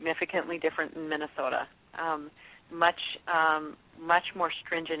 it's significantly different in Minnesota. Much more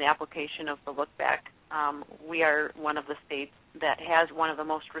stringent application of the look back. We are one of the states that has one of the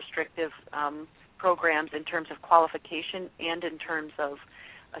most restrictive programs in terms of qualification and in terms of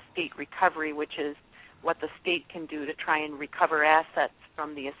a state recovery, which is what the state can do to try and recover assets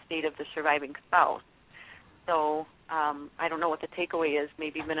from the estate of the surviving spouse. So I don't know what the takeaway is.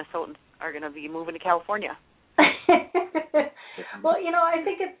 Maybe Minnesotans are going to be moving to California. Well, I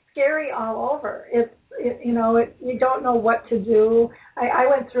think it's scary all over. You don't know what to do. I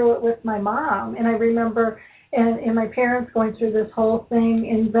went through it with my mom, and I remember and my parents going through this whole thing,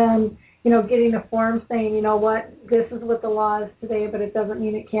 and then getting a form saying, you know what, this is what the law is today, but it doesn't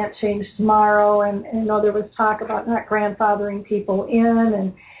mean it can't change tomorrow. And there was talk about not grandfathering people in.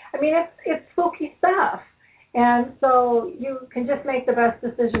 And, I mean, it's spooky stuff. And so you can just make the best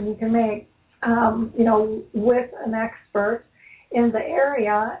decision you can make, with an expert in the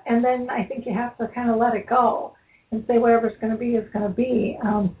area. And then I think you have to kind of let it go and say whatever's going to be is going to be.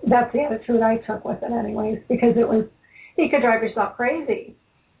 That's the attitude I took with it anyways, because you could drive yourself crazy,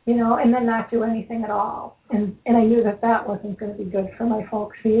 and then not do anything at all. And I knew that wasn't going to be good for my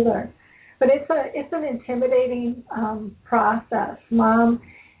folks either. But it's an intimidating process. Mom,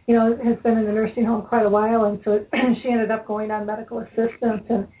 has been in the nursing home quite a while, and so she ended up going on medical assistance.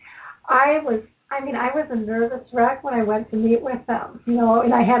 And I was a nervous wreck when I went to meet with them,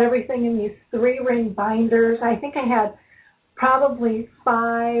 and I had everything in these 3-ring binders. I think I had probably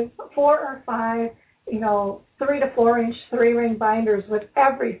 4 or 5, 3 to 4 inch 3-ring binders with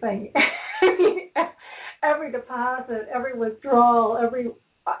everything, every deposit, every withdrawal,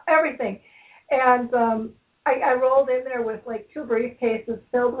 everything. And I rolled in there with like 2 briefcases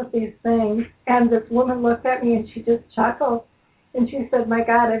filled with these things, and this woman looked at me and she just chuckled. And she said, my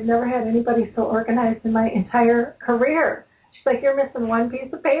God, I've never had anybody so organized in my entire career. She's like, you're missing one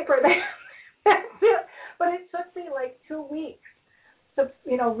piece of paper. That's it. But it took me like 2 weeks to,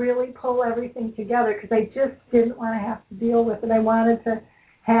 really pull everything together because I just didn't want to have to deal with it. I wanted to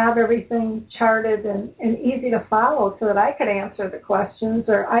have everything charted and easy to follow so that I could answer the questions,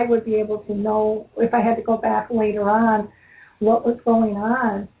 or I would be able to know if I had to go back later on what was going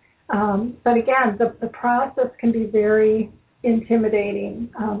on. But again, the process can be very intimidating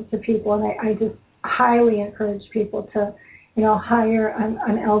to people, and I just highly encourage people to, hire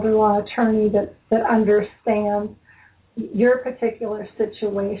an elder law attorney that understands your particular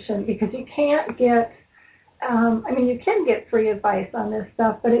situation, because you can't get, you can get free advice on this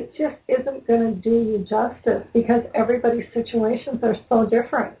stuff, but it just isn't going to do you justice because everybody's situations are so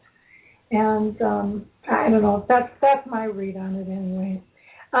different. And I don't know, that's my read on it anyway.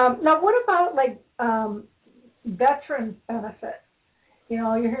 Now, what about veterans benefits?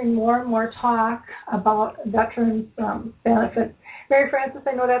 You're hearing more and more talk about veterans benefits. Mary Frances,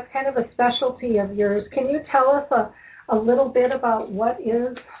 I know that's kind of a specialty of yours. Can you tell us a little bit about what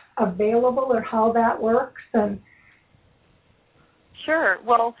is available or how that works? And Sure.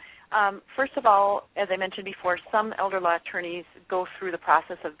 Well, first of all, as I mentioned before, some elder law attorneys go through the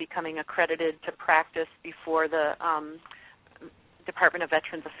process of becoming accredited to practice before the Department of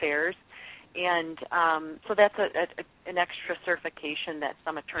Veterans Affairs. And so that's an extra certification that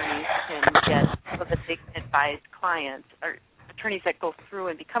some attorneys can get so that they can advise clients. Or attorneys that go through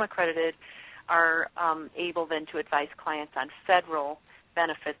and become accredited are able then to advise clients on federal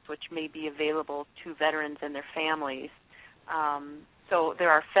benefits which may be available to veterans and their families. So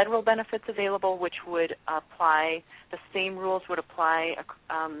there are federal benefits available which would apply, the same rules would apply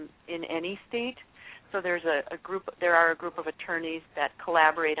in any state. So there are a group of attorneys that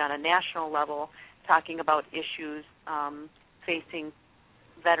collaborate on a national level talking about issues facing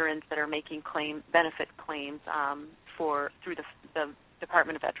veterans that are making benefit claims through the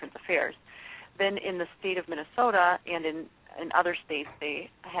Department of Veterans Affairs. Then in the state of Minnesota and in other states, they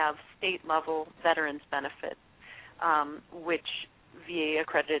have state-level veterans benefits, which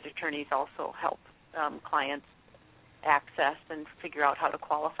VA-accredited attorneys also help clients access and figure out how to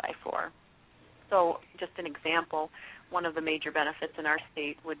qualify for. So just an example, one of the major benefits in our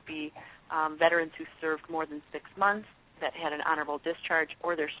state would be veterans who served more than 6 months that had an honorable discharge,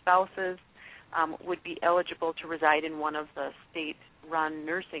 or their spouses would be eligible to reside in one of the state-run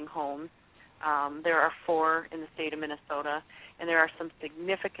nursing homes. There are 4 in the state of Minnesota, and there are some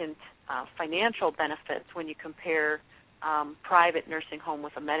significant financial benefits when you compare private nursing home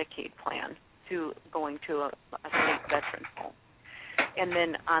with a Medicaid plan to going to a state veterans home. And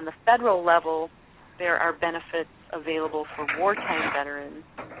then on the federal level, there are benefits available for wartime veterans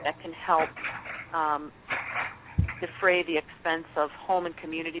that can help defray the expense of home and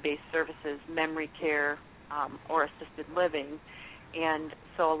community-based services, memory care, or assisted living. And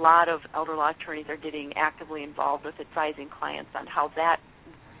so a lot of elder law attorneys are getting actively involved with advising clients on how that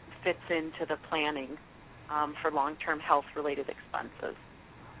fits into the planning for long-term health-related expenses.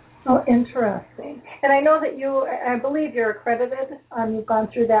 Oh, interesting. And I know that I believe you're accredited. You've gone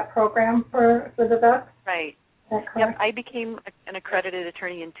through that program for the vets? Right. Is that correct? Yep, I became an accredited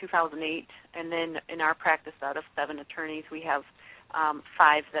attorney in 2008, and then in our practice, out of 7 attorneys, we have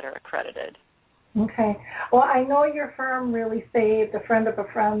 5 that are accredited. Okay. Well, I know your firm really saved a friend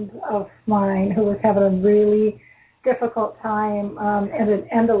of mine who was having a really difficult time and an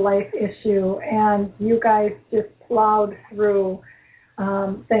end-of-life issue, and you guys just plowed through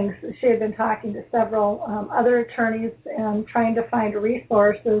things. She had been talking to several other attorneys and trying to find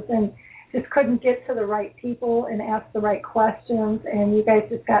resources and just couldn't get to the right people and ask the right questions, and you guys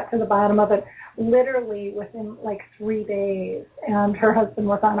just got to the bottom of it literally within like 3 days, and her husband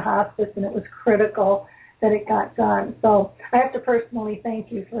was on hospice, and it was critical that it got done. So I have to personally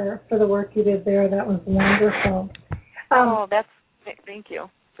thank you for the work you did there. That was wonderful. Thank you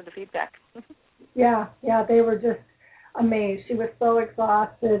for the feedback. Yeah, they were just amazed. She was so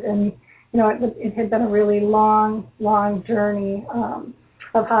exhausted, and it had been a really long journey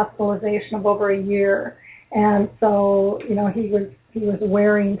of hospitalization of over a year, and so he was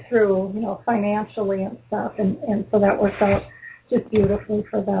wearing through financially and stuff, and so that worked out just beautifully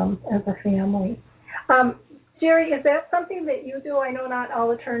for them as a family. Jerry, is that something that you do? I know not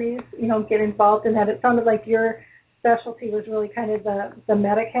all attorneys get involved in that. It sounded like your specialty was really kind of the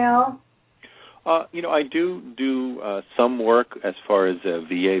Medi-Cal. I do some work as far as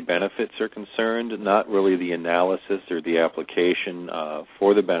VA benefits are concerned, not really the analysis or the application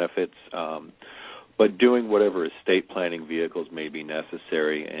for the benefits, but doing whatever estate planning vehicles may be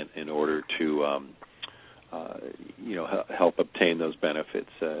necessary in order to, help obtain those benefits.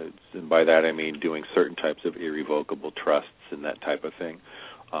 And by that I mean doing certain types of irrevocable trusts and that type of thing.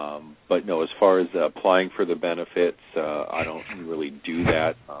 But no, as far as applying for the benefits, I don't really do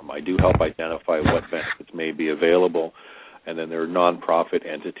that. I do help identify what benefits may be available, and then there are nonprofit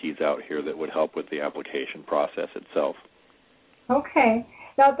entities out here that would help with the application process itself. Okay.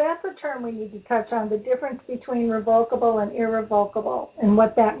 Now that's a term we need to touch on, the difference between revocable and irrevocable and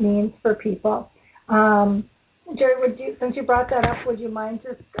what that means for people. Jerry, since you brought that up, would you mind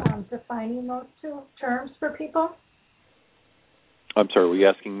just defining those two terms for people? I'm sorry, were you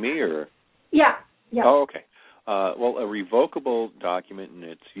asking me or? Yeah. Oh, okay. Well, a revocable document, and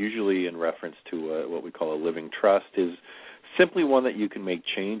it's usually in reference to what we call a living trust, is simply one that you can make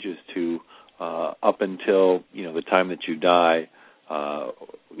changes to up until the time that you die,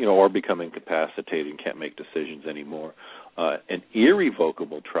 or become incapacitated and can't make decisions anymore. An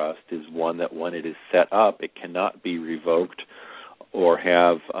irrevocable trust is one that when it is set up, it cannot be revoked or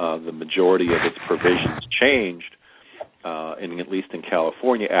have the majority of its provisions changed. At least in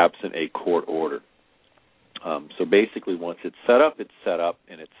California, absent a court order. So basically, once it's set up,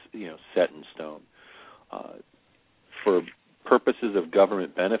 and it's set in stone. For purposes of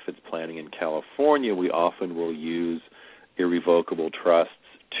government benefits planning in California, we often will use irrevocable trusts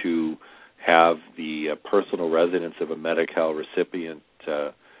to have the personal residence of a Medi-Cal recipient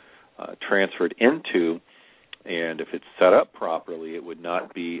transferred into. And if it's set up properly, it would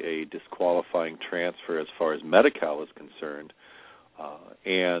not be a disqualifying transfer as far as Medi-Cal is concerned.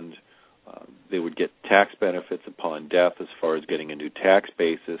 And they would get tax benefits upon death as far as getting a new tax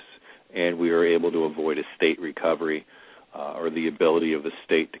basis, and we are able to avoid estate recovery or the ability of the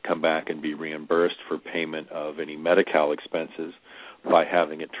state to come back and be reimbursed for payment of any Medi-Cal expenses by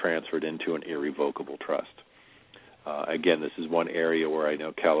having it transferred into an irrevocable trust. Again, this is one area where I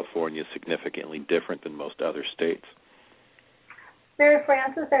know California is significantly different than most other states. Mary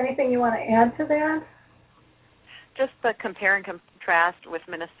Frances, anything you want to add to that? Just the compare and contrast with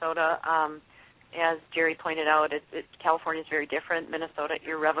Minnesota. As Jerry pointed out, California is very different. Minnesota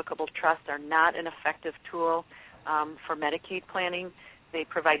irrevocable trusts are not an effective tool for Medicaid planning. They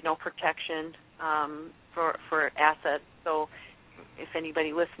provide no protection for assets. So if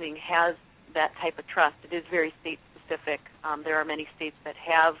anybody listening has that type of trust, it is very state-specific. There are many states that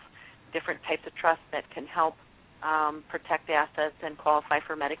have different types of trusts that can help protect assets and qualify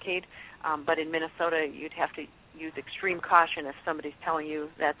for Medicaid. But in Minnesota, you'd have to use extreme caution if somebody's telling you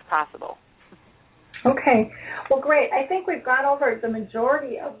that's possible. Okay. Well, great. I think we've gone over the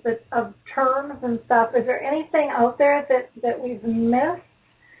majority of terms and stuff. Is there anything out there that we've missed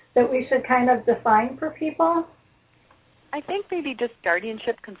that we should kind of define for people? I think maybe just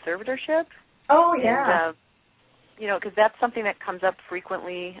guardianship, conservatorship. Oh, yeah. And, because that's something that comes up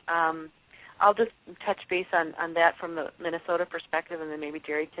frequently. I'll just touch base on that from the Minnesota perspective, and then maybe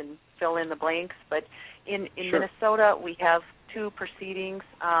Jerry can fill in the blanks. But in Sure. Minnesota, we have two proceedings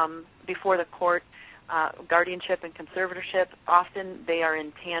before the court, guardianship and conservatorship. Often they are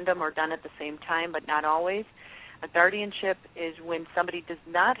in tandem or done at the same time, but not always. A guardianship is when somebody does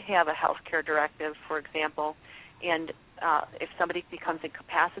not have a health care directive, for example, and if somebody becomes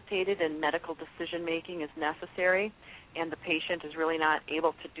incapacitated and medical decision-making is necessary and the patient is really not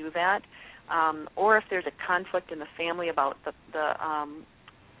able to do that, or if there's a conflict in the family about the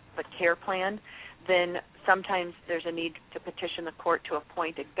care plan, then sometimes there's a need to petition the court to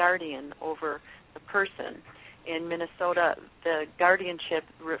appoint a guardian over the person. In Minnesota, the guardianship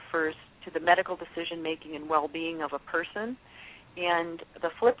refers to the medical decision-making and well-being of a person, And the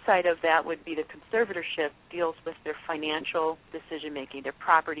flip side of that would be the conservatorship deals with their financial decision-making, their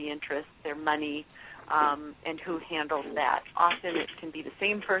property interests, their money, and who handles that. Often it can be the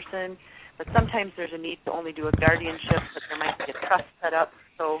same person, but sometimes there's a need to only do a guardianship, but there might be a trust set up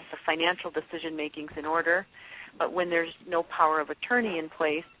so the financial decision-making's in order. But when there's no power of attorney in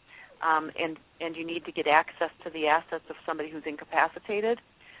place and you need to get access to the assets of somebody who's incapacitated,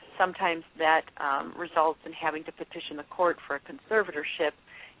 sometimes that results in having to petition the court for a conservatorship,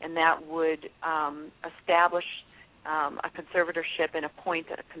 and that would establish a conservatorship and appoint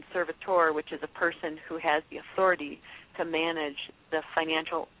a conservator, which is a person who has the authority to manage the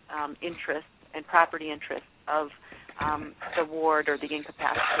financial interests and property interests of the ward or the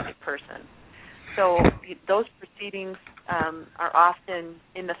incapacitated person. So those proceedings are often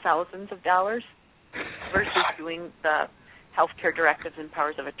in the thousands of dollars versus doing the healthcare directives and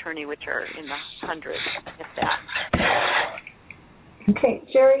powers of attorney, which are in the hundreds, if that. Okay,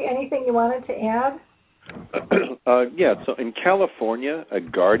 Jerry, anything you wanted to add? Yeah, so in California, a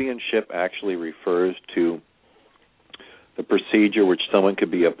guardianship actually refers to the procedure which someone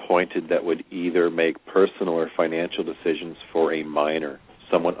could be appointed that would either make personal or financial decisions for a minor,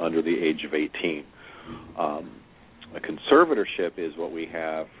 someone under the age of 18. A conservatorship is what we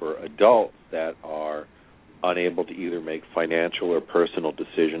have for adults that are unable to either make financial or personal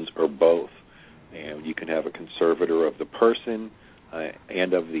decisions or both. And you can have a conservator of the person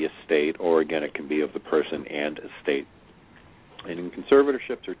and of the estate, or again, it can be of the person and estate. And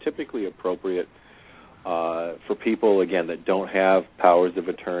conservatorships are typically appropriate for people, again, that don't have powers of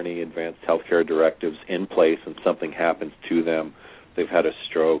attorney, advanced healthcare directives in place, and something happens to them. They've had a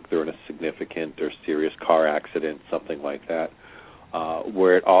stroke, they're in a significant or serious car accident, something like that.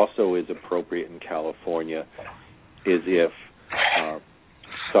 Where it also is appropriate in California is if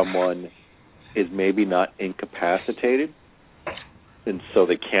someone is maybe not incapacitated, and so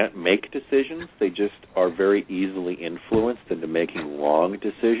they can't make decisions. They just are very easily influenced into making wrong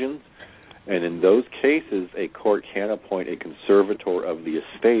decisions. And in those cases, a court can appoint a conservator of the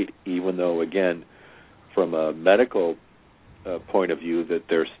estate, even though, again, from a medical point of view, that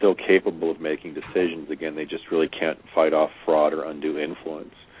they're still capable of making decisions. Again, they just really can't fight off fraud or undue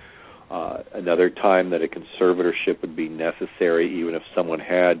influence. Another time that a conservatorship would be necessary, even if someone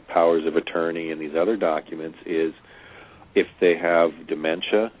had powers of attorney and these other documents, is if they have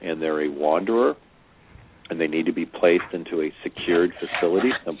dementia and they're a wanderer and they need to be placed into a secured facility,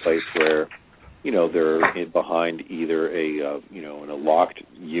 someplace where, they're behind either in a locked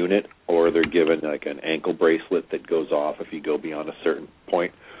unit, or they're given like an ankle bracelet that goes off if you go beyond a certain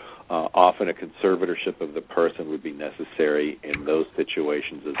point. Often a conservatorship of the person would be necessary in those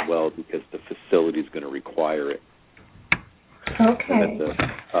situations as well, because the facility is going to require it. Okay.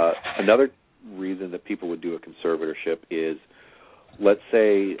 Another reason that people would do a conservatorship is, let's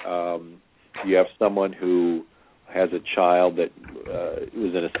say you have someone who has a child that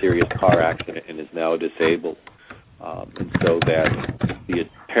was in a serious car accident and is now disabled, and so that the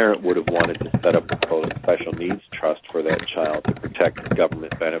parent would have wanted to set up a special needs trust for that child to protect the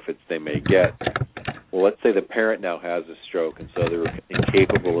government benefits they may get. Well, let's say the parent now has a stroke, and so they're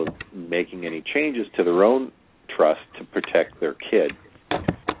incapable of making any changes to their own trust to protect their kid.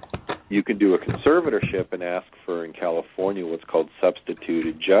 You can do a conservatorship and ask for, in California, what's called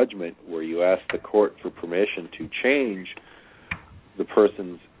substituted judgment, where you ask the court for permission to change the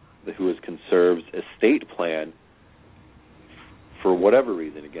person's who is conserved's estate plan for whatever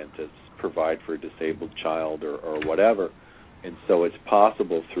reason, again, to provide for a disabled child or whatever. And so it's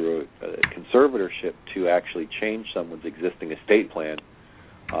possible through a conservatorship to actually change someone's existing estate plan,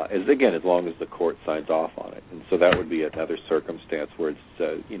 as long as the court signs off on it. And so that would be another circumstance where it's,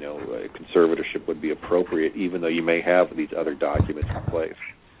 a conservatorship would be appropriate, even though you may have these other documents in place.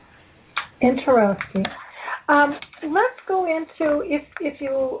 Interesting. Let's go into,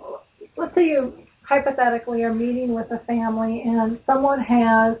 let's say you hypothetically are meeting with a family and someone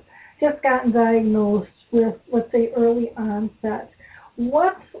has just gotten diagnosed with, let's say, early onset.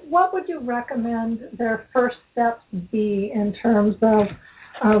 What would you recommend their first steps be in terms of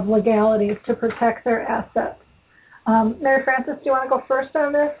legalities to protect their assets? Mary Frances, do you want to go first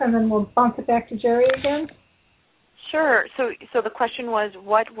on this, and then we'll bounce it back to Jerry again? Sure. So the question was,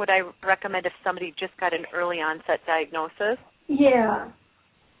 what would I recommend if somebody just got an early onset diagnosis? Yeah.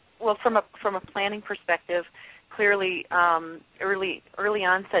 Well, from a planning perspective, clearly early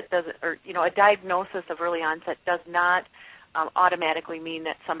onset doesn't, or a diagnosis of early onset does not automatically mean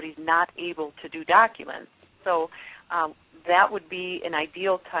that somebody's not able to do documents. So that would be an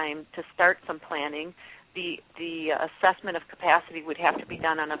ideal time to start some planning. the assessment of capacity would have to be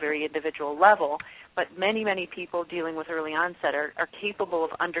done on a very individual level, but many, many people dealing with early onset are capable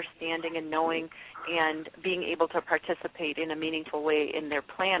of understanding and knowing and being able to participate in a meaningful way in their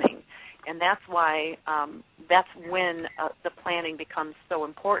planning. And that's why, that's when the planning becomes so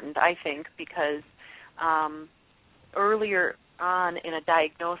important, I think, because earlier on in a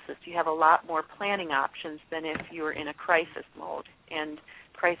diagnosis, you have a lot more planning options than if you're in a crisis mode. And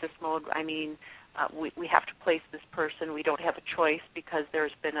crisis mode, I mean, we have to place this person. We don't have a choice because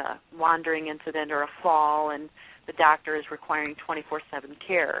there's been a wandering incident or a fall, and the doctor is requiring 24/7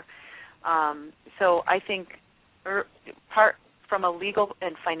 care. So I think from a legal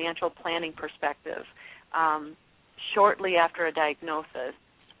and financial planning perspective, shortly after a diagnosis,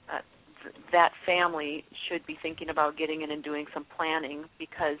 that family should be thinking about getting in and doing some planning,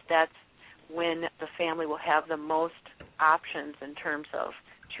 because that's when the family will have the most options in terms of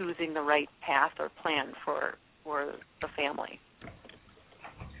choosing the right path or plan for the family.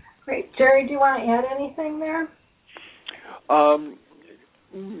 Great. Jerry, do you want to add anything there?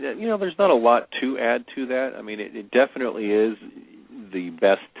 There's not a lot to add to that. I mean, it definitely is the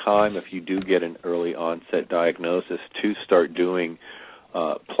best time, if you do get an early onset diagnosis, to start doing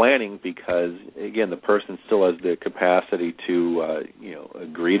planning, because, again, the person still has the capacity to,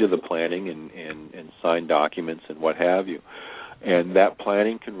 agree to the planning and sign documents and what have you. And that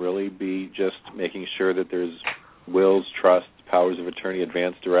planning can really be just making sure that there's wills, trusts, powers of attorney,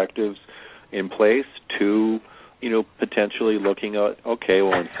 advance directives in place to, potentially looking at, okay,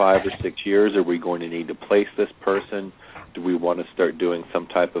 well, in 5 or 6 years, are we going to need to place this person? Do we want to start doing some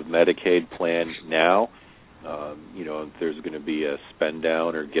type of Medicaid plan now? If there's going to be a spend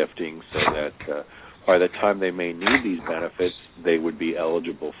down or gifting, so that by the time they may need these benefits, they would be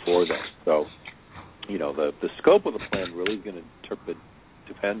eligible for them. So, the scope of the plan really is going to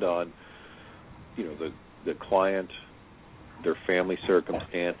depend on, the client, their family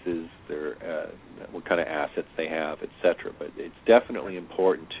circumstances, their what kind of assets they have, et cetera. But it's definitely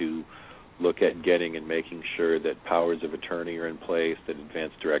important to look at getting and making sure that powers of attorney are in place, that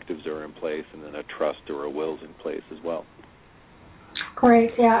advance directives are in place, and then a trust or a will's in place as well.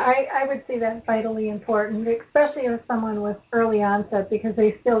 Great. Yeah, I would see that vitally important, especially with someone with early onset, because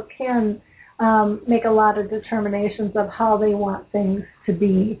they still can make a lot of determinations of how they want things to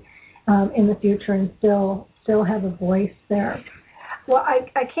be in the future, and still have a voice there. Well,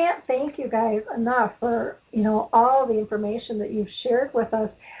 I can't thank you guys enough for all the information that you've shared with us.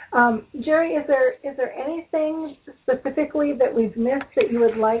 Jerry, is there anything specifically that we've missed that you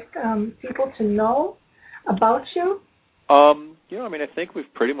would like people to know about you? I think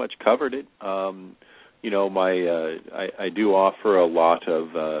we've pretty much covered it. I do offer a lot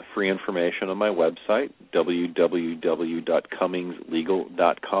of free information on my website,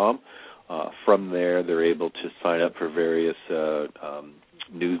 www.cummingslegal.com. From there, they're able to sign up for various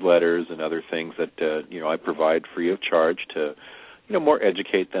newsletters and other things that I provide free of charge to more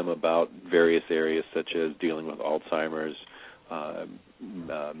educate them about various areas such as dealing with Alzheimer's,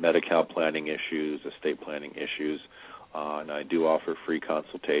 Medi-Cal planning issues, estate planning issues, and I do offer free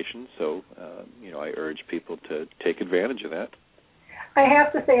consultations. So I urge people to take advantage of that. I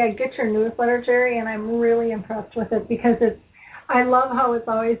have to say, I get your newsletter, Jerry, and I'm really impressed with it, because I love how it's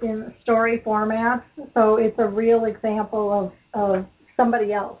always in story format, so it's a real example of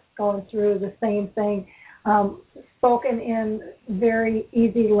somebody else going through the same thing, spoken in very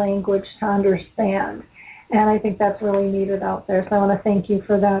easy language to understand. And I think that's really needed out there, so I want to thank you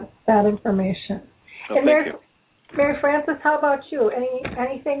for that information. Oh, and thank you. Mary Frances, how about you?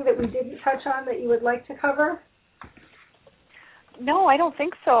 Anything that we didn't touch on that you would like to cover? No, I don't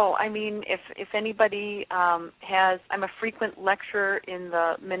think so. I mean, if anybody I'm a frequent lecturer in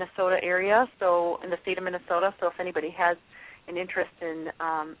the Minnesota area, so in the state of Minnesota, so if anybody has an interest in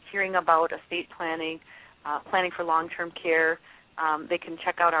hearing about estate planning, planning for long-term care, they can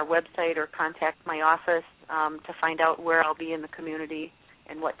check out our website or contact my office to find out where I'll be in the community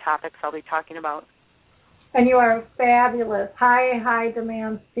and what topics I'll be talking about. And you are a fabulous, high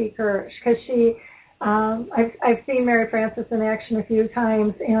demand speaker, because I've seen Mary Frances in action a few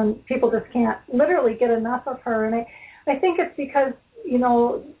times, and people just can't literally get enough of her. And I think it's because,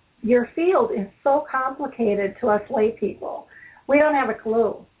 your field is so complicated to us lay people. We don't have a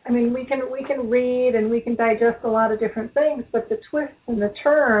clue. I mean, we can read and we can digest a lot of different things, but the twists and the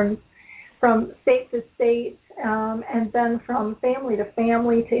turns from state to state, and then from family to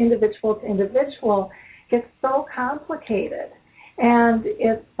family to individual gets so complicated. And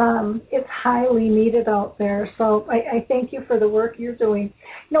it's highly needed out there. So I thank you for the work you're doing.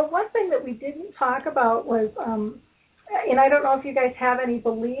 One thing that we didn't talk about was, and I don't know if you guys have any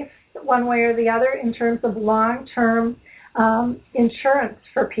beliefs one way or the other in terms of long-term insurance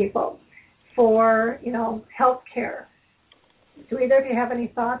for people for, health care. Do either of you have any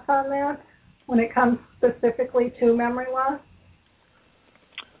thoughts on that when it comes specifically to memory loss?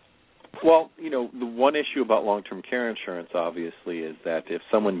 Well, the one issue about long-term care insurance, obviously, is that if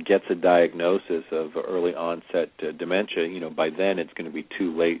someone gets a diagnosis of early onset dementia, by then it's going to be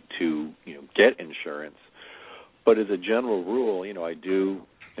too late to, get insurance. But as a general rule, I do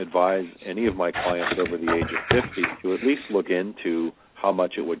advise any of my clients over the age of 50 to at least look into how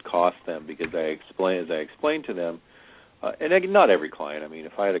much it would cost them, because as I explained to them, and not every client. I mean,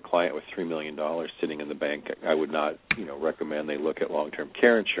 if I had a client with $3 million sitting in the bank, I would not, recommend they look at long-term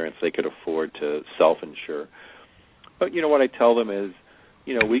care insurance. They could afford to self-insure. But, what I tell them is,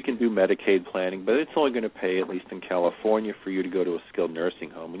 we can do Medicaid planning, but it's only going to pay, at least in California, for you to go to a skilled nursing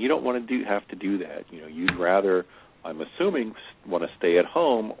home. And you don't want to have to do that. You'd rather, I'm assuming, want to stay at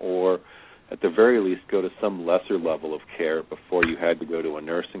home or at the very least go to some lesser level of care before you had to go to a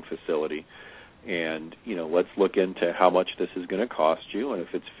nursing facility. And, let's look into how much this is going to cost you and if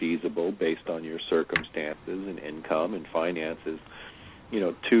it's feasible based on your circumstances and income and finances,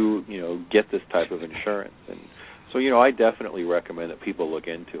 to, get this type of insurance. And so, I definitely recommend that people look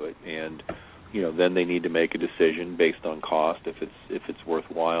into it. And, then they need to make a decision based on cost if it's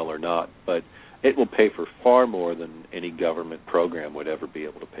worthwhile or not. But it will pay for far more than any government program would ever be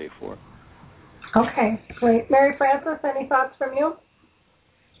able to pay for. Okay, great. Mary Frances, any thoughts from you?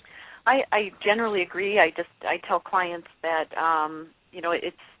 I generally agree. I tell clients that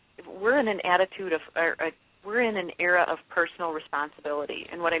we're in an attitude of we're in an era of personal responsibility,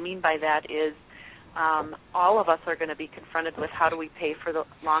 and what I mean by that is all of us are going to be confronted with how do we pay for the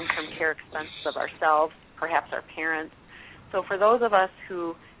long-term care expenses of ourselves, perhaps our parents. So for those of us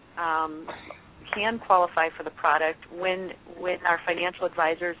who can qualify for the product, when our financial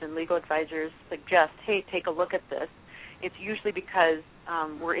advisors and legal advisors suggest, hey, take a look at this, it's usually because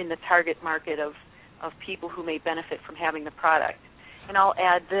we're in the target market of people who may benefit from having the product. And I'll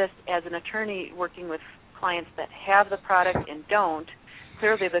add this, as an attorney working with clients that have the product and don't,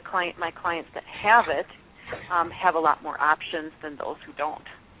 clearly my clients that have it have a lot more options than those who don't.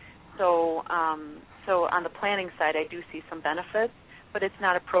 So on the planning side, I do see some benefits, but it's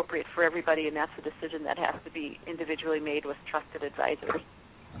not appropriate for everybody, and that's a decision that has to be individually made with trusted advisors.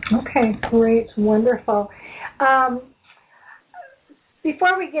 Okay, great, wonderful.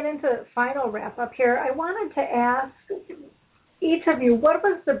 Before we get into final wrap-up here, I wanted to ask each of you, what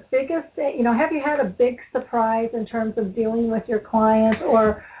was the biggest, have you had a big surprise in terms of dealing with your client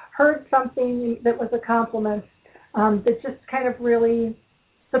or heard something that was a compliment that just kind of really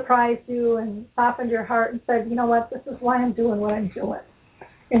surprised you and softened your heart and said, you know what, this is why I'm doing what I'm doing?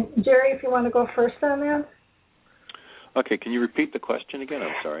 And Jerry, if you want to go first on that. Okay, can you repeat the question again?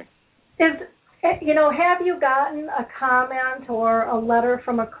 I'm sorry. Have you gotten a comment or a letter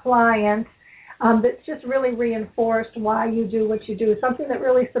from a client that's just really reinforced why you do what you do, something that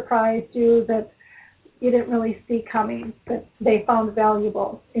really surprised you that you didn't really see coming, that they found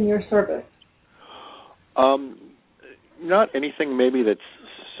valuable in your service? Not anything maybe that's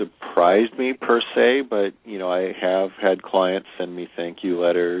surprised me per se, but, I have had clients send me thank you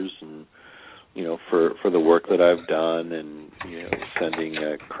letters and, for the work that I've done and, sending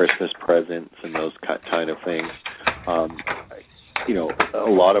Christmas presents and those kind of things. A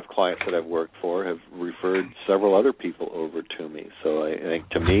lot of clients that I've worked for have referred several other people over to me. So I think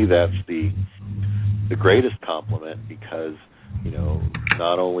to me that's the greatest compliment because,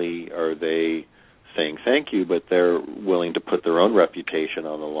 not only are they saying thank you, but they're willing to put their own reputation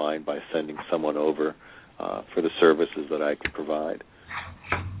on the line by sending someone over for the services that I can provide.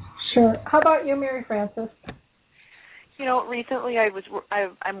 Sure. How about you, Mary Frances? Recently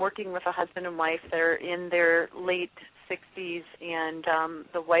I'm working with a husband and wife. They're in their late 60s, and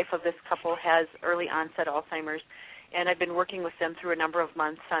the wife of this couple has early onset Alzheimer's. And I've been working with them through a number of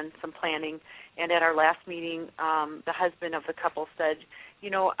months on some planning. And at our last meeting, the husband of the couple said,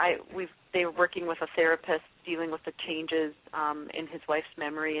 they were working with a therapist dealing with the changes in his wife's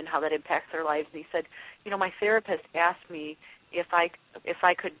memory and how that impacts their lives. And he said, my therapist asked me if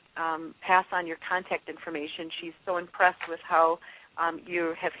I could pass on your contact information. She's so impressed with how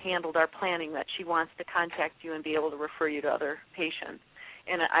you have handled our planning that she wants to contact you and be able to refer you to other patients.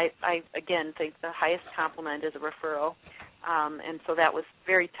 And I again, think the highest compliment is a referral. And so that was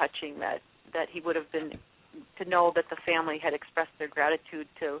very touching that he would have been, to know that the family had expressed their gratitude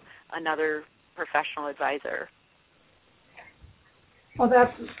to another professional advisor. Well,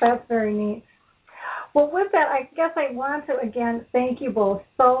 that's very neat. Well, with that, I guess I want to, again, thank you both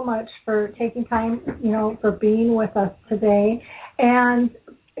so much for taking time, for being with us today. And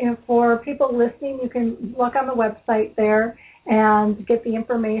for people listening, you can look on the website there and get the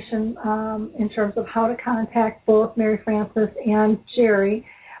information in terms of how to contact both Mary Frances and Jerry.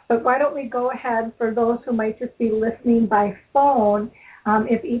 But why don't we go ahead, for those who might just be listening by phone,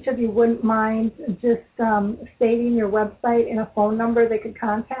 if each of you wouldn't mind just stating your website and a phone number they could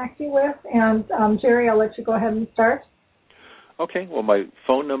contact you with. And Jerry, I'll let you go ahead and start. Okay. Well, my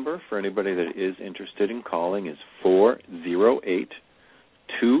phone number for anybody that is interested in calling is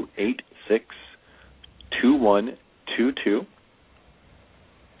 408-286-2122.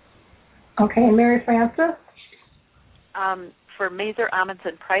 Okay. And Mary Frances? For Mazer,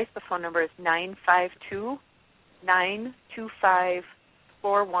 Amundsen, Price, the phone number is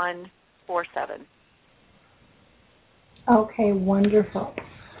 952-925-4147. Okay, wonderful.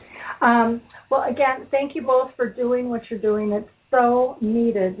 Well, again, thank you both for doing what you're doing. It's so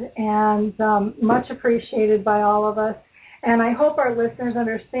needed and much appreciated by all of us. And I hope our listeners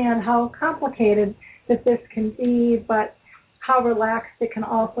understand how complicated that this can be, but how relaxed it can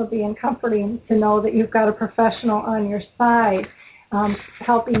also be, and comforting to know that you've got a professional on your side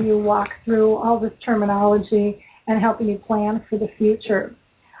helping you walk through all this terminology and helping you plan for the future.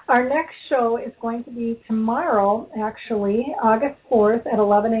 Our next show is going to be tomorrow, actually, August 4th at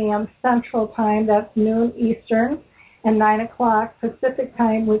 11 a.m. Central Time. That's noon Eastern and 9 o'clock Pacific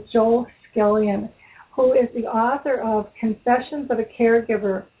Time with Joel Skillion, who is the author of Confessions of a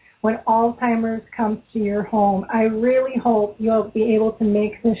Caregiver, When Alzheimer's Comes to Your Home. I really hope you'll be able to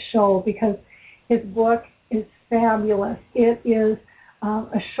make this show because his book is fabulous. It is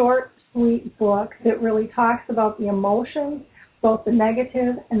a short, sweet book that really talks about the emotions, both the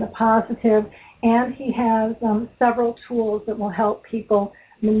negative and the positive, and he has several tools that will help people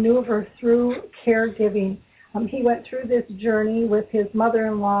maneuver through caregiving. He went through this journey with his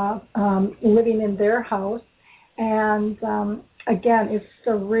mother-in-law living in their house, and again,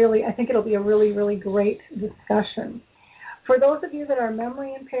 I think it'll be a really, really great discussion. For those of you that are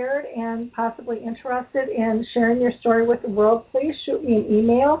memory impaired and possibly interested in sharing your story with the world, please shoot me an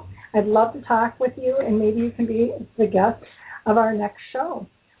email. I'd love to talk with you, and maybe you can be the guest of our next show.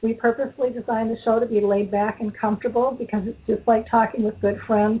 We purposely designed the show to be laid back and comfortable because it's just like talking with good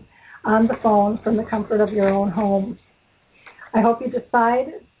friends on the phone from the comfort of your own home. I hope you decide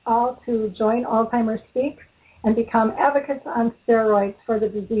all to join Alzheimer's Speaks and become advocates on steroids for the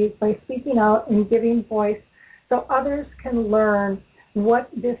disease by speaking out and giving voice so others can learn what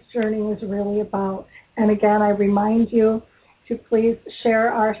this journey is really about. And again, I remind you to please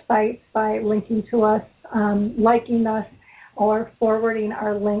share our site by linking to us, liking us, or forwarding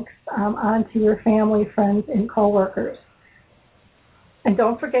our links onto your family, friends, and coworkers. And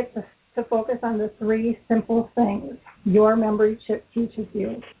don't forget to focus on the three simple things your memory chip teaches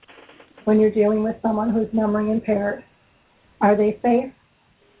you when you're dealing with someone who's memory impaired. Are they safe?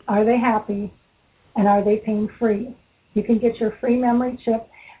 Are they happy? And are they pain-free? You can get your free memory chip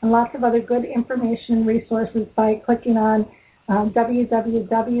and lots of other good information and resources by clicking on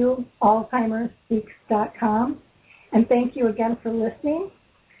www.alzheimersspeaks.com. And thank you again for listening.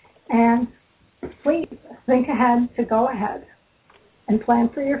 And please think ahead to go ahead and plan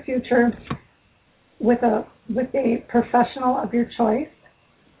for your future with a professional of your choice.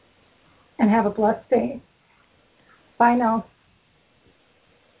 And have a blessed day. Bye now.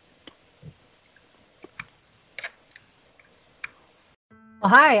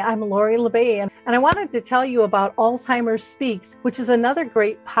 Hi, I'm Lori LeBay, and I wanted to tell you about Alzheimer's Speaks, which is another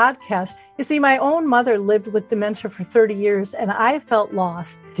great podcast. You see, my own mother lived with dementia for 30 years, and I felt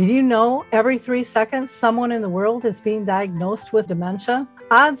lost. Did you know every 3 seconds someone in the world is being diagnosed with dementia?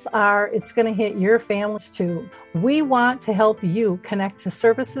 Odds are it's going to hit your families too. We want to help you connect to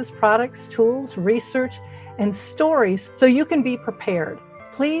services, products, tools, research, and stories so you can be prepared.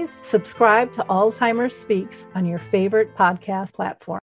 Please subscribe to Alzheimer's Speaks on your favorite podcast platform.